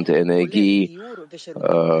 Nahrungsmittel und Energie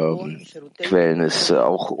Quellen ist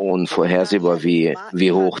auch unvorhersehbar,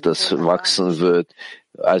 wie hoch das wachsen wird.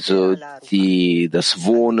 Also das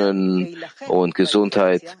Wohnen und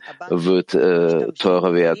Gesundheit wird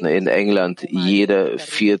teurer werden. In England jeder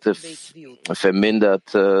Vierte vermindert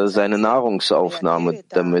seine Nahrungsaufnahme,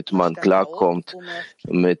 damit man klarkommt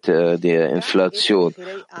mit der Inflation.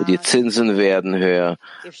 Die Zinsen werden höher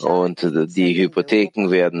und die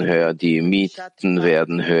Hypotheken werden höher, die Mieten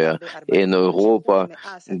werden höher. In Europa,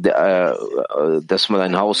 dass man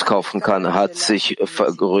ein Haus kaufen kann, hat sich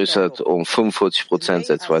vergrößert um 45%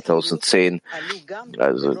 seit 2010.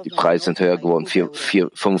 Also die Preise sind höher geworden,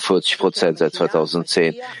 45% seit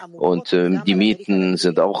 2010. Und die Mieten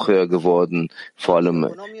sind auch höher geworden, vor allem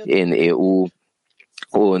in EU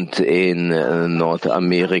und in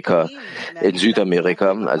Nordamerika, in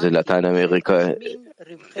Südamerika, also Lateinamerika,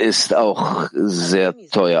 ist auch sehr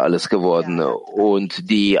teuer alles geworden. Und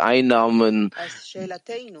die Einnahmen,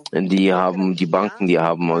 die Banken, die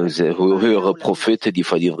haben sehr höhere Profite, die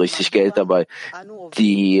verdienen richtig Geld dabei.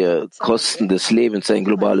 Die Kosten des Lebens sind ein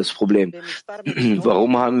globales Problem.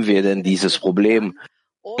 Warum haben wir denn dieses Problem?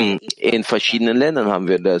 In verschiedenen Ländern haben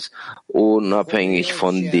wir das, unabhängig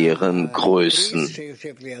von deren Größen.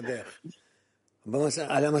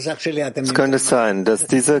 Es könnte sein, dass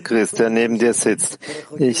dieser Christ, der neben dir sitzt,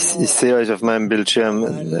 ich sehe euch auf meinem Bildschirm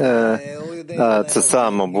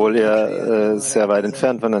zusammen, obwohl ihr sehr weit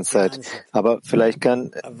entfernt von uns seid. Aber vielleicht kann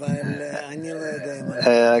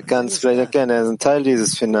er vielleicht erkennen, er ist ein Teil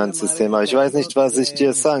dieses Finanzsystems. Aber ich weiß nicht, was ich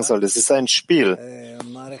dir sagen soll. Es ist ein Spiel.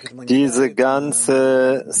 Das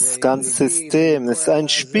ganze System ist ein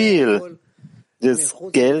Spiel. Das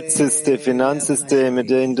Geldsystem, Finanzsystem mit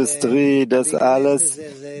der Industrie, das alles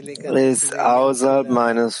ist außerhalb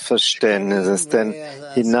meines Verständnisses. Denn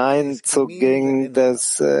hineinzugehen,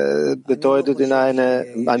 das bedeutet in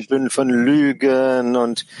ein Bündel von Lügen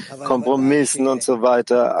und Kompromissen und so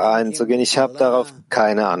weiter einzugehen. Ich habe darauf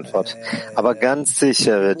keine Antwort. Aber ganz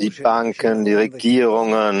sicher, die Banken, die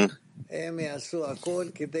Regierungen,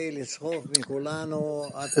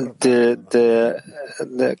 der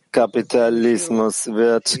Kapitalismus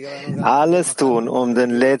wird alles tun, um den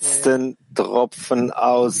letzten Tropfen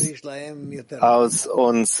aus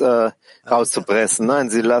uns rauszupressen. Nein,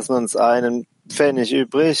 sie lassen uns einen Pfennig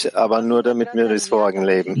übrig, aber nur damit wir das Morgen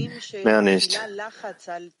leben. Mehr nicht.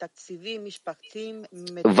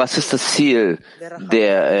 Was ist das Ziel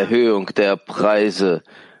der Erhöhung der Preise?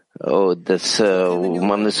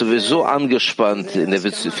 Man ist sowieso angespannt in der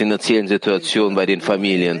finanziellen Situation bei den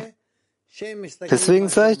Familien. Deswegen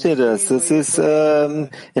sage ich dir das. Das ist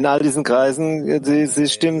in all diesen Kreisen, sie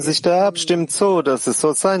stimmen sich da ab, stimmen zu, dass es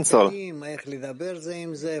so sein soll.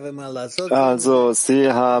 Also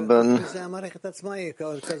sie haben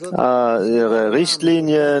ihre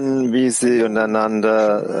Richtlinien, wie sie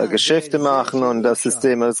untereinander Geschäfte machen, und das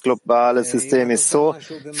System, das globale System ist so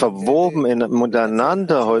verwoben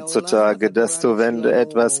miteinander heutzutage, dass du, wenn du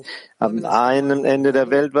etwas am einen Ende der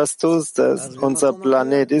Welt was tust, unser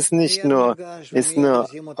Planet ist nur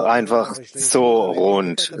einfach so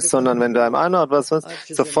rund, sondern wenn du am einen Ort was machst,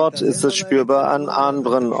 sofort ist es spürbar an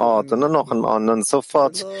anderen Orten und noch an anderen.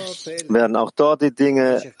 Sofort werden auch dort die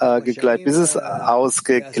Dinge gegleicht, bis es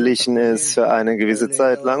ausgeglichen ist für eine gewisse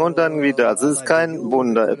Zeit lang und dann wieder. Also es ist kein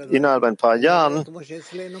Wunder. Innerhalb ein paar Jahren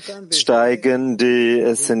sind die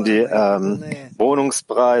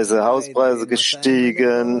Wohnungspreise, Hauspreise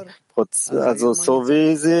gestiegen. Also so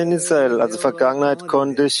wie sie in Israel. Also Vergangenheit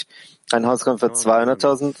konnte ich ein Haus kaufen für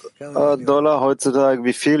 $200.000. Heutzutage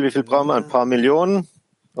wie viel? Wie viel brauchen wir? Ein paar Millionen?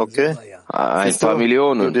 Okay. Ein paar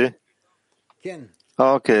Millionen. Judy?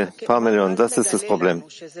 Okay, ein paar Millionen. Das ist das Problem. Auf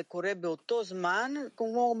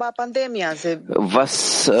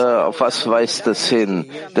was weist das hin?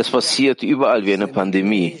 Das passiert überall wie eine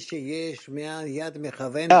Pandemie.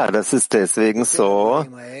 Ja, das ist deswegen so,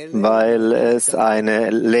 weil es eine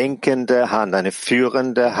lenkende Hand, eine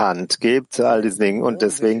führende Hand gibt, all diese Dinge, und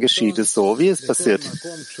deswegen geschieht es so, wie es passiert.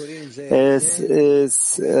 Es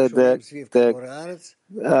ist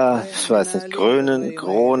ich weiß nicht,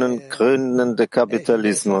 krönende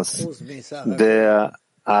Kapitalismus, der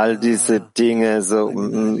all diese Dinge so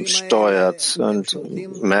steuert und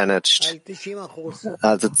managt.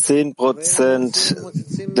 Also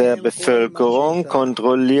 10% der Bevölkerung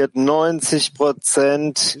kontrolliert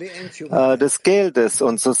 90% des Geldes,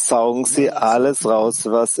 und so saugen sie alles raus,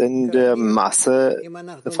 was in der Masse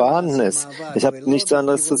vorhanden ist. Ich habe nichts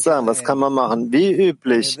anderes zu sagen. Was kann man machen? Wie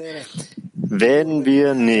üblich, wenn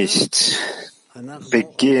wir nicht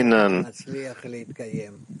beginnen,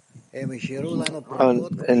 wenn wir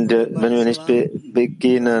nicht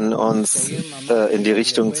beginnen, uns in die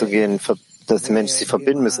Richtung zu gehen, dass die Menschen sich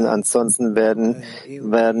verbinden müssen, ansonsten wird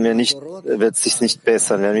es sich nicht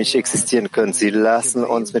bessern, werden wir nicht existieren können. Sie lassen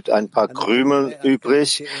uns mit ein paar Krümeln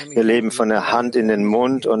übrig. Wir leben von der Hand in den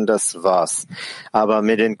Mund und das war's. Aber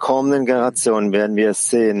mit den kommenden Generationen werden wir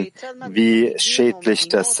sehen, wie schädlich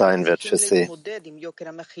das sein wird für sie.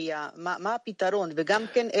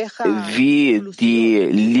 Wie die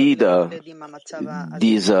Leader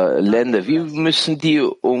dieser Länder, wie müssen die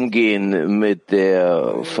umgehen mit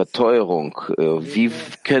der Verteuerung? Wie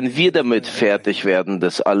können wir damit fertig werden,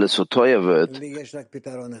 dass alles so teuer wird?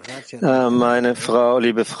 Meine Frau,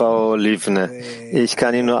 liebe Frau Livne, ich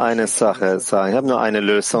kann Ihnen nur eine Sache sagen. Ich habe nur eine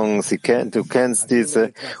Lösung. Du kennst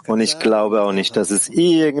diese, und ich glaube auch nicht, dass es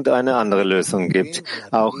irgendeine andere Lösung gibt.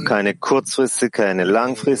 Auch keine kurzfristige, keine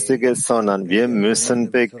langfristige, sondern wir müssen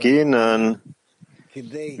beginnen.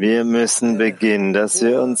 Wir müssen beginnen, dass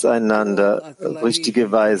wir uns einander auf richtige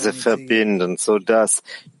Weise verbinden, sodass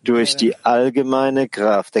durch die allgemeine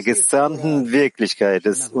Kraft der gesamten Wirklichkeit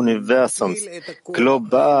des Universums,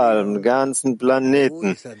 global, im ganzen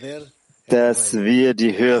Planeten, dass wir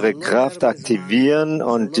die höhere Kraft aktivieren,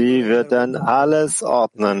 und die wird dann alles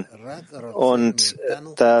ordnen. Und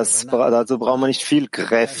dazu brauchen wir nicht viel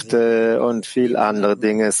Kräfte und viel andere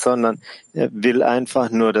Dinge, sondern er will einfach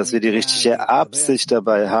nur, dass wir die richtige Absicht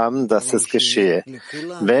dabei haben, dass es geschehe.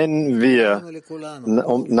 Wenn wir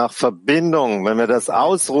nach Verbindung, wenn wir das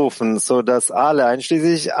ausrufen, so dass alle,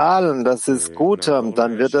 einschließlich allen, dass sie es gut haben,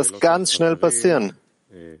 dann wird das ganz schnell passieren.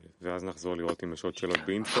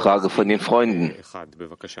 Frage von den Freunden.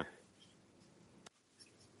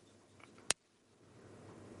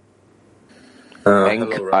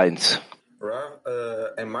 Enk 1.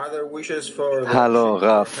 Hallo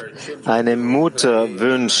Raf. Eine Mutter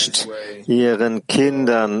wünscht ihren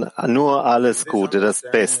Kindern nur alles Gute, das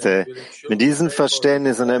Beste. Mit diesem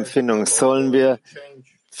Verständnis und Empfindung sollen wir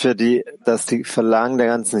dass die Verlangen der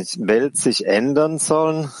ganzen Welt sich ändern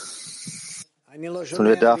sollen? Und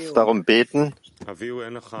wir darum beten?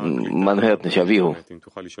 Man hört nicht, Avihu.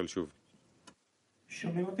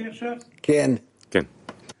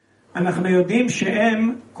 Also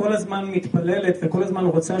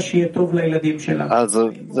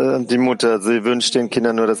die Mutter, sie wünscht den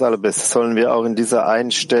Kindern nur das Allerbeste. Sollen wir auch in dieser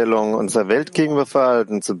Einstellung unserer Welt gegenüber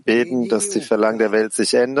verhalten, zu beten, dass die Verlangen der Welt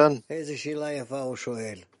sich ändern?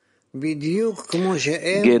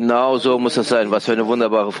 Genauso muss es sein, was für eine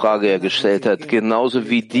wunderbare Frage er gestellt hat. Genauso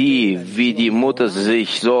wie die Mutter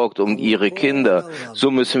sich sorgt um ihre Kinder,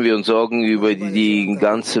 so müssen wir uns sorgen über die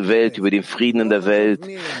ganze Welt, über den Frieden in der Welt.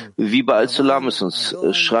 Wie bei Al-Sulam es uns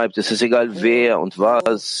schreibt, es ist egal wer und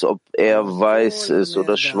was, ob er weiß ist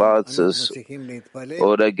oder schwarz ist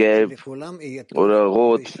oder gelb oder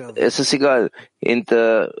rot. Es ist egal.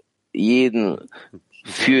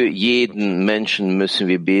 Für jeden Menschen müssen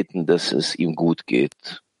wir beten, dass es ihm gut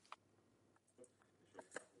geht.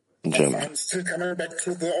 I'm still coming back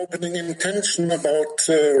to the opening intention about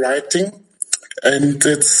writing. Eine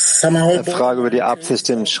Frage über die Absicht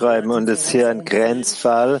im Schreiben, und ist hier ein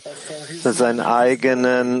Grenzfall für seinen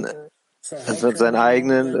eigenen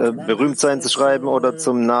Berühmtsein zu schreiben oder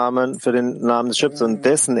für den Namen des Schöpfers und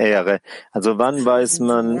dessen Ehre. Also woher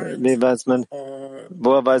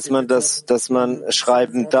weiß man, dass man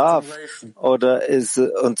schreiben darf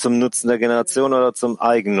und zum Nutzen der Generation oder zum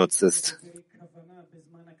Eigennutz ist?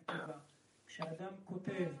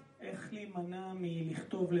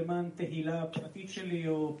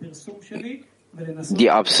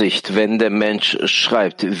 Die Absicht, wenn der Mensch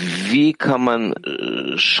schreibt, wie kann man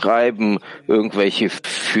schreiben, irgendwelche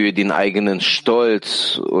für den eigenen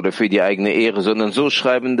Stolz oder für die eigene Ehre, sondern so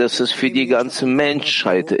schreiben, dass es für die ganze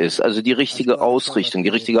Menschheit ist, also die richtige Ausrichtung, die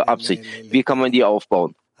richtige Absicht. Wie kann man die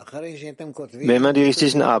aufbauen? Wenn man die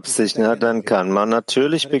richtigen Absichten hat, dann kann man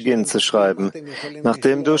natürlich beginnen zu schreiben.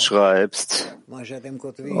 Nachdem du schreibst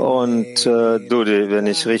und wenn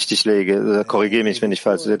ich richtig lege, korrigiere mich, wenn ich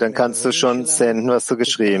falsch liege, dann kannst du schon senden, was du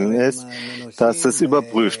geschrieben ist, dass es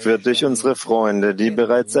überprüft wird durch unsere Freunde, die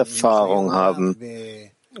bereits Erfahrung haben.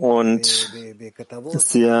 Und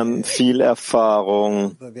sie haben viel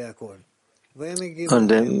Erfahrung und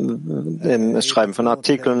dem Schreiben von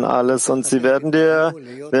Artikeln und alles, und sie werden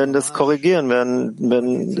das korrigieren,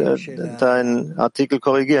 werden deinen Artikel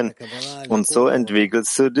korrigieren. Und so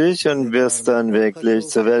entwickelst du dich und wirst dann wirklich,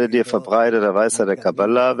 so werde dir verbreitet der Weisheit der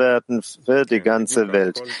Kabbalah werden für die ganze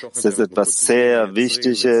Welt. Das ist etwas sehr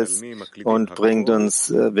Wichtiges und bringt uns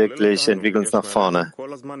entwickelt uns nach vorne.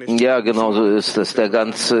 Ja, genau so ist es. Der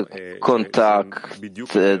ganze Kontakt,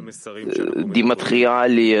 die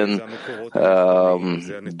Materialien,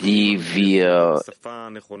 die wir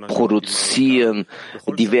produzieren,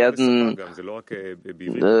 die werden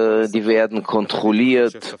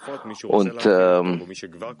kontrolliert und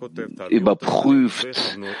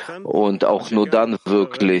überprüft und auch nur dann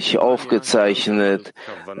wirklich aufgezeichnet.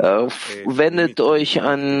 Wendet euch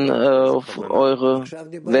an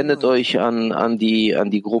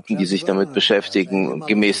die Gruppen, die sich damit beschäftigen,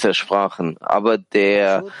 gemäß der Sprachen. Aber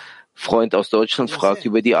der Freund aus Deutschland fragt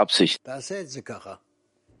über die Absicht.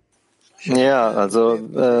 Ja,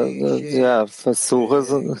 versuche,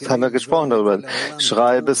 haben wir gesprochen darüber.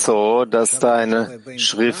 Schreibe so, dass deine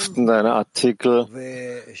Schriften, deine Artikel,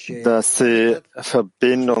 dass sie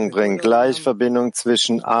Verbindung bringen, Gleichverbindung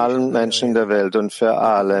zwischen allen Menschen in der Welt und für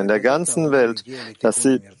alle in der ganzen Welt, dass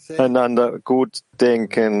sie einander gut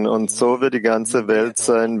denken, und so wird die ganze Welt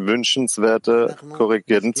seinen wünschenswerten,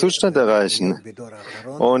 korrigierten Zustand erreichen.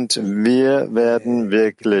 Und wir werden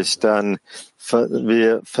wirklich dann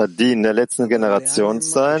wir verdienen der letzten Generation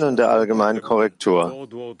sein und der allgemeinen Korrektur.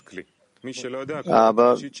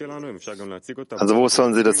 Aber, also wo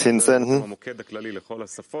sollen Sie das hinsenden?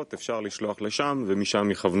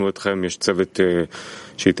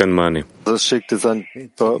 Also schickt es an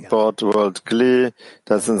Board World Glee,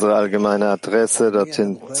 das ist unsere allgemeine Adresse,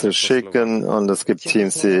 dorthin zu schicken, und es gibt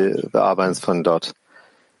Teams, die bearbeiten es von dort.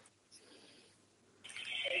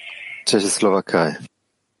 Tschechoslowakei.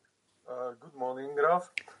 Good morning,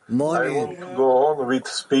 Graf. I want to go on with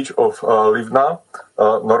speech of Livna,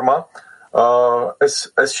 Norma.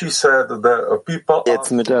 As she said, the people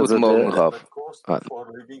Jetzt mit Guten Morgen, Raf.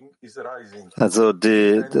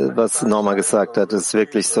 Was Norma gesagt hat, ist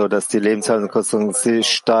wirklich so, dass die Lebenshaltungskosten, sie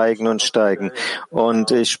steigen und steigen.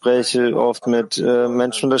 Und ich spreche oft mit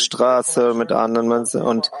Menschen von der Straße, mit anderen Menschen,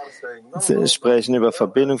 und sie sprechen über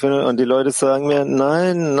Verbindung, und die Leute sagen mir,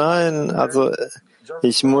 nein, also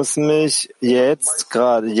ich muss mich jetzt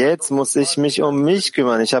muss ich mich um mich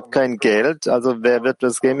kümmern. Ich habe kein Geld, also wer wird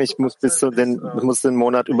das geben? Ich muss den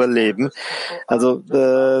Monat überleben. Also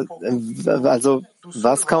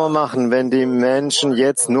was kann man machen, wenn die Menschen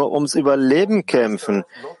jetzt nur ums Überleben kämpfen?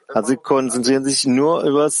 Also sie konzentrieren sich nur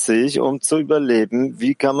über sich, um zu überleben.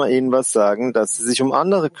 Wie kann man ihnen was sagen, dass sie sich um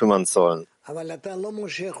andere kümmern sollen?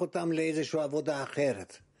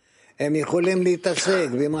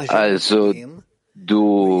 Also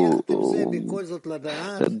Du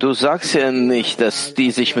sagst ja nicht, dass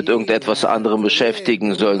die sich mit irgendetwas anderem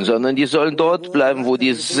beschäftigen sollen, sondern die sollen dort bleiben, wo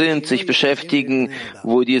die sind, sich beschäftigen,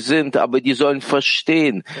 wo die sind, aber die sollen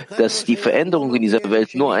verstehen, dass die Veränderung in dieser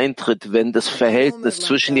Welt nur eintritt, wenn das Verhältnis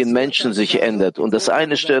zwischen den Menschen sich ändert. Und das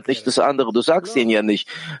eine stört nicht das andere. Du sagst ihnen ja nicht,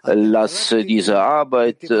 lass diese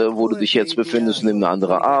Arbeit, wo du dich jetzt befindest, nimm eine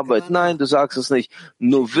andere Arbeit. Nein, du sagst es nicht.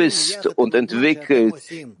 Nur wisst und entwickelt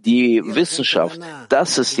die Wissenschaft.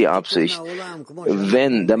 Das ist die Absicht.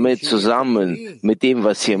 Wenn damit zusammen mit dem,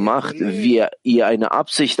 was ihr macht, ihr eine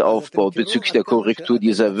Absicht aufbaut bezüglich der Korrektur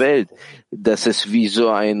dieser Welt, dass es wie so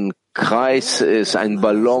ein Kreis ist, ein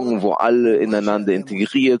Ballon, wo alle ineinander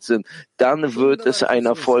integriert sind, dann wird es einen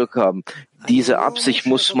Erfolg haben. Diese Absicht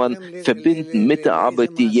muss man verbinden mit der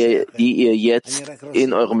Arbeit, die ihr jetzt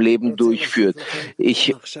in eurem Leben durchführt.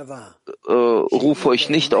 Ich rufe euch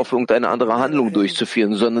nicht auf, irgendeine andere Handlung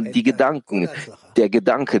durchzuführen, sondern die Gedanken. Der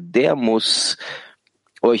Gedanke, der muss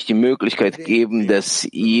euch die Möglichkeit geben, dass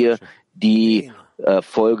ihr die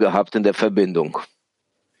Folge habt in der Verbindung.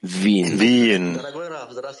 Wien.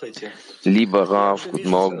 Lieber Rav, guten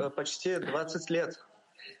Morgen.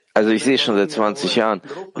 Also ich sehe schon seit 20 Jahren,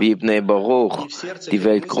 wie Ibn Baruch, die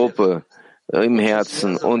Weltgruppe im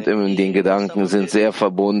Herzen und in den Gedanken sind sehr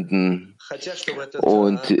verbunden.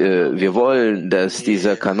 Und wir wollen, dass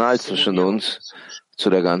dieser Kanal zwischen uns zu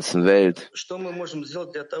der ganzen Welt,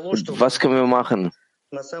 was können wir machen?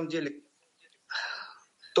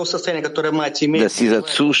 Dass dieser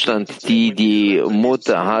Zustand, die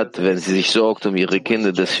Mutter hat, wenn sie sich sorgt um ihre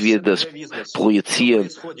Kinder, dass wir das projizieren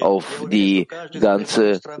auf die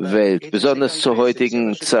ganze Welt, besonders zur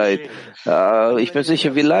heutigen Zeit. Ich bin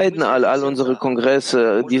sicher, wir leiden all unsere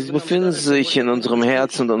Kongresse, die befinden sich in unserem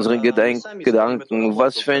Herzen und unseren Gedanken.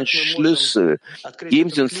 Was für ein Schlüssel. Geben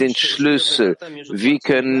Sie uns den Schlüssel. Wie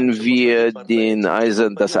können wir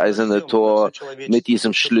das eiserne Tor mit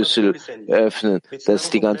diesem Schlüssel öffnen, dass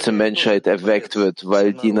die ganze Menschheit erweckt wird,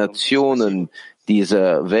 weil die Nationen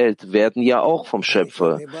dieser Welt werden ja auch vom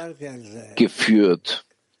Schöpfer geführt,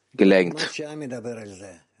 gelenkt.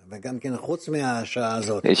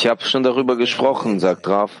 Ich habe schon darüber gesprochen, sagt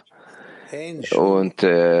Rav, und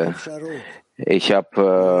ich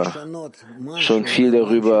habe schon viel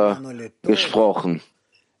darüber gesprochen.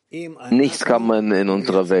 Nichts kann man in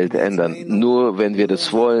unserer Welt ändern. Nur wenn wir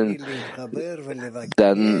das wollen,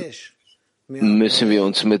 dann müssen wir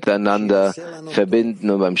uns miteinander verbinden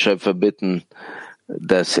und beim Schöpfer bitten,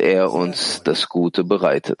 dass er uns das Gute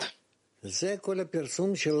bereitet. Das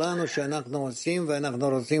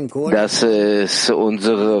ist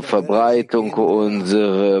unsere Verbreitung,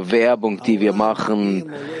 unsere Werbung, die wir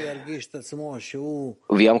machen.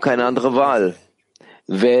 Wir haben keine andere Wahl.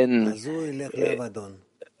 Wenn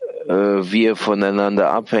wir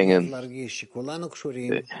voneinander abhängen,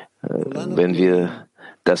 wenn wir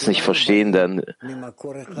das nicht verstehen, dann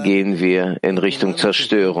gehen wir in Richtung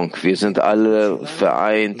Zerstörung. Wir sind alle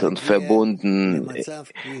vereint und verbunden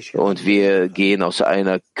und wir gehen aus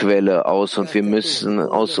einer Quelle aus und wir müssen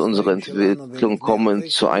aus unserer Entwicklung kommen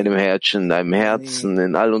zu einem Herzchen, in einem Herzen.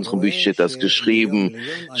 In all unseren Büchern steht das geschrieben.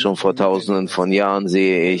 Schon vor Tausenden von Jahren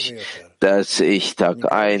sehe ich, dass ich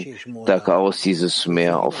Tag ein, Tag aus dieses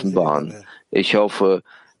Meer offenbaren. Ich hoffe,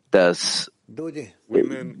 dass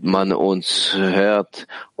man uns hört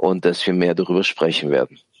und dass wir mehr darüber sprechen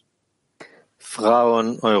werden.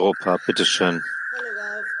 Frauen Europa, bitteschön.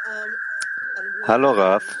 Hallo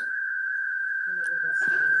Rav.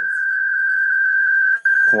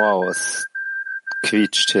 Wow, es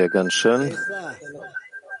quietscht hier ganz schön.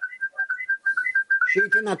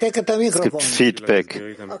 Es gibt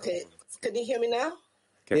Feedback.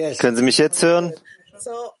 Können Sie mich jetzt hören?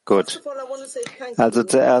 Gut. Also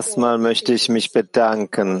zuerst mal möchte ich mich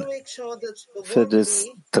bedanken für das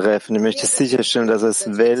Treffen. Ich möchte sicherstellen, dass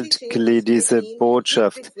das Weltglied diese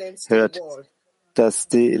Botschaft hört, dass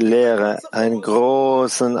die Lehre einen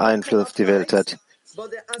großen Einfluss auf die Welt hat.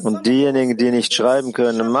 Und diejenigen, die nicht schreiben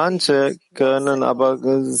können, manche können aber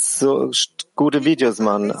so gute Videos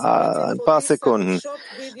machen, ein paar Sekunden.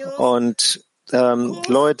 Und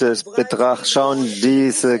Leute schauen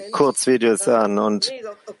diese Kurzvideos an und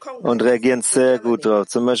reagieren sehr gut drauf.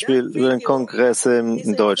 Zum Beispiel über den Kongress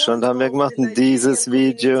in Deutschland haben wir gemacht und dieses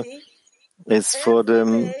Video ist vor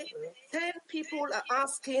dem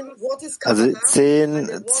Also 10,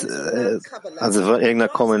 also von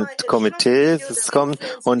irgendeiner Komitee es kommt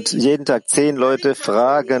und jeden Tag 10 Leute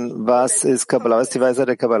fragen, was ist Kabbalah, was ist die Weisheit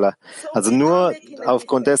der Kabbalah. Also nur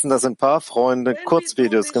aufgrund dessen, dass ein paar Freunde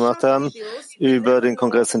Kurzvideos gemacht haben über den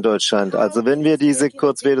Kongress in Deutschland. Also wenn wir diese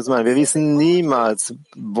Kurzvideos machen, wir wissen niemals,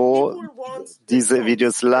 wo diese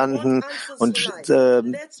Videos landen und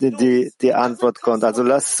die Antwort kommt. Also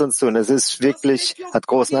lasst es uns tun. Es ist wirklich, hat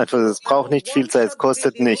großen Einfluss. Es braucht nicht viel Zeit, es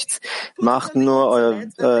kostet nichts. Macht nur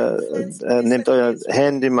nehmt euer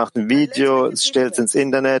Handy, macht ein Video, stellt es ins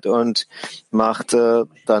Internet und macht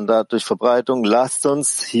dann dadurch Verbreitung. Lasst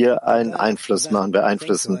uns hier einen Einfluss machen,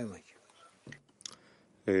 beeinflussen.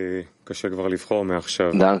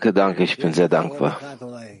 Danke, ich bin sehr dankbar.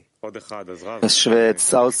 Es ist schwer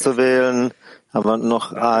jetzt auszuwählen, aber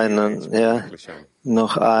noch ein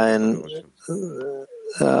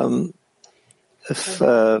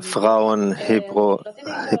Frauen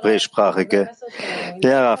hebräischsprachige.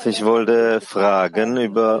 Ja, Raf, ich wollte fragen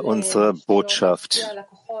über unsere Botschaft.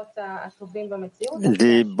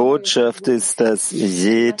 Die Botschaft ist, dass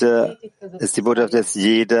jeder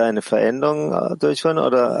eine Veränderung durchführen,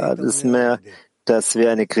 oder ist es mehr, dass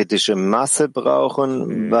wir eine kritische Masse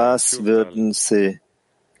brauchen? Was würdest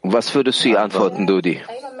du antworten, Dudi?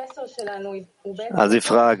 Also die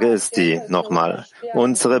Frage ist nochmal,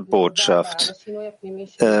 unsere Botschaft,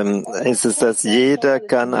 ist es, dass jeder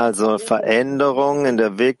kann also Veränderung in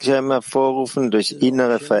der Wirklichkeit hervorrufen durch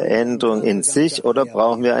innere Veränderung in sich, oder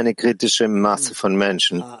brauchen wir eine kritische Masse von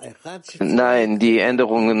Menschen? Nein, die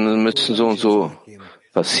Änderungen müssen so und so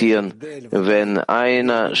passieren. Wenn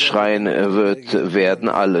einer schreien wird, werden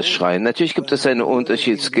alle schreien. Natürlich gibt es einen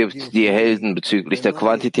Unterschied. Es gibt die Helden bezüglich der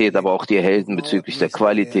Quantität, aber auch die Helden bezüglich der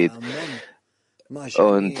Qualität.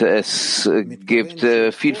 Und es gibt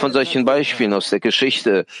viel von solchen Beispielen aus der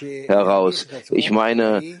Geschichte heraus. Ich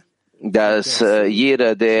meine, dass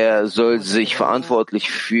jeder, der soll sich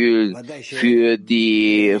verantwortlich fühlen für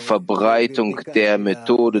die Verbreitung der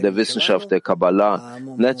Methode, der Wissenschaft, der Kabbalah.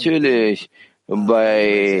 Natürlich,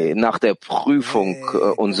 nach der Prüfung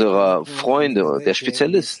unserer Freunde, der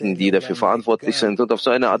Spezialisten, die dafür verantwortlich sind. Und auf so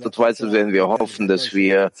eine Art und Weise werden wir hoffen, dass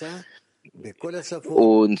wir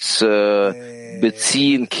uns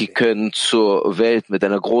beziehen können zur Welt mit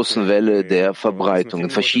einer großen Welle der Verbreitung in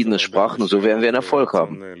verschiedenen Sprachen. Und so werden wir einen Erfolg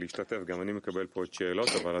haben.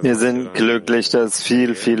 Wir sind glücklich, dass es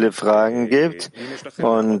viele Fragen gibt.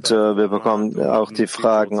 Und wir bekommen auch die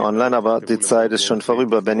Fragen online. Aber die Zeit ist schon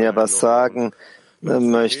vorüber. Wenn ihr was sagen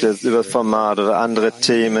möchtet über das Format oder andere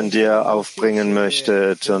Themen, die ihr aufbringen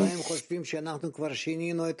möchtet.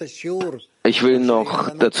 Ich will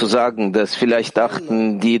noch dazu sagen, dass vielleicht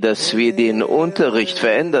dachten die, dass wir den Unterricht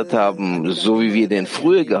verändert haben, so wie wir den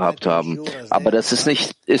früher gehabt haben. Aber das ist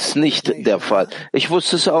nicht der Fall. Ich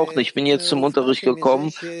wusste es auch nicht. Ich bin jetzt zum Unterricht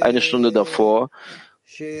gekommen, eine Stunde davor.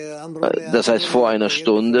 Das heißt vor einer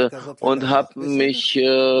Stunde, und habe mich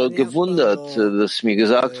gewundert, dass mir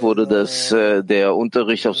gesagt wurde, dass der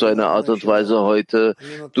Unterricht auf so eine Art und Weise heute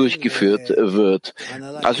durchgeführt wird.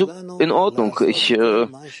 Also in Ordnung, ich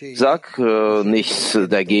sag nichts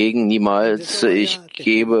dagegen, niemals. Ich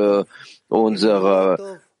gebe unserer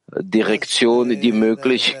Direktion die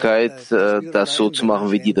Möglichkeit, das so zu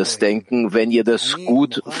machen, wie die das denken. Wenn ihr das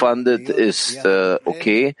gut fandet, ist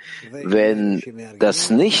okay. Wenn das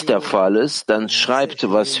nicht der Fall ist, dann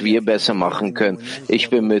schreibt, was wir besser machen können. Ich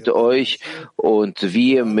bin mit euch, und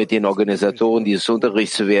wir mit den Organisatoren dieses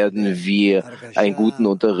Unterrichts werden wir einen guten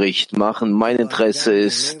Unterricht machen. Mein Interesse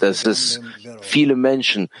ist, dass es viele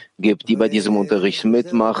Menschen gibt, die bei diesem Unterricht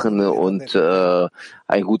mitmachen und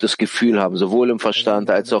ein gutes Gefühl haben, sowohl im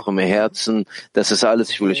Verstand als auch im Herzen. Das ist alles.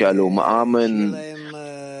 Ich will euch alle umarmen.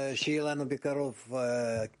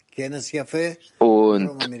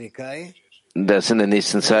 Und dass in der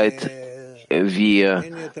nächsten Zeit wir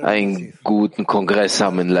einen guten Kongress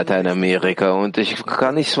haben in Lateinamerika. Und ich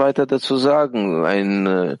kann nichts weiter dazu sagen.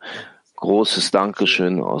 Ein großes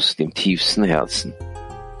Dankeschön aus dem tiefsten Herzen.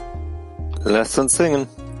 Lasst uns singen.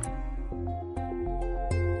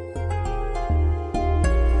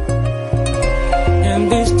 In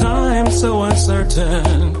these times so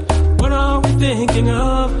uncertain, what are we thinking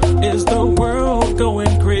of? Is the world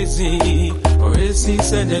going crazy, or is he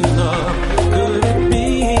sending love? Could it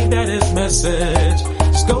be that his message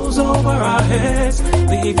just goes over our heads,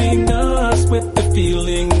 leaving us with the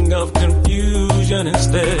feeling of confusion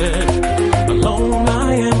instead? Alone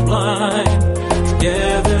I am blind,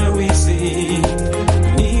 together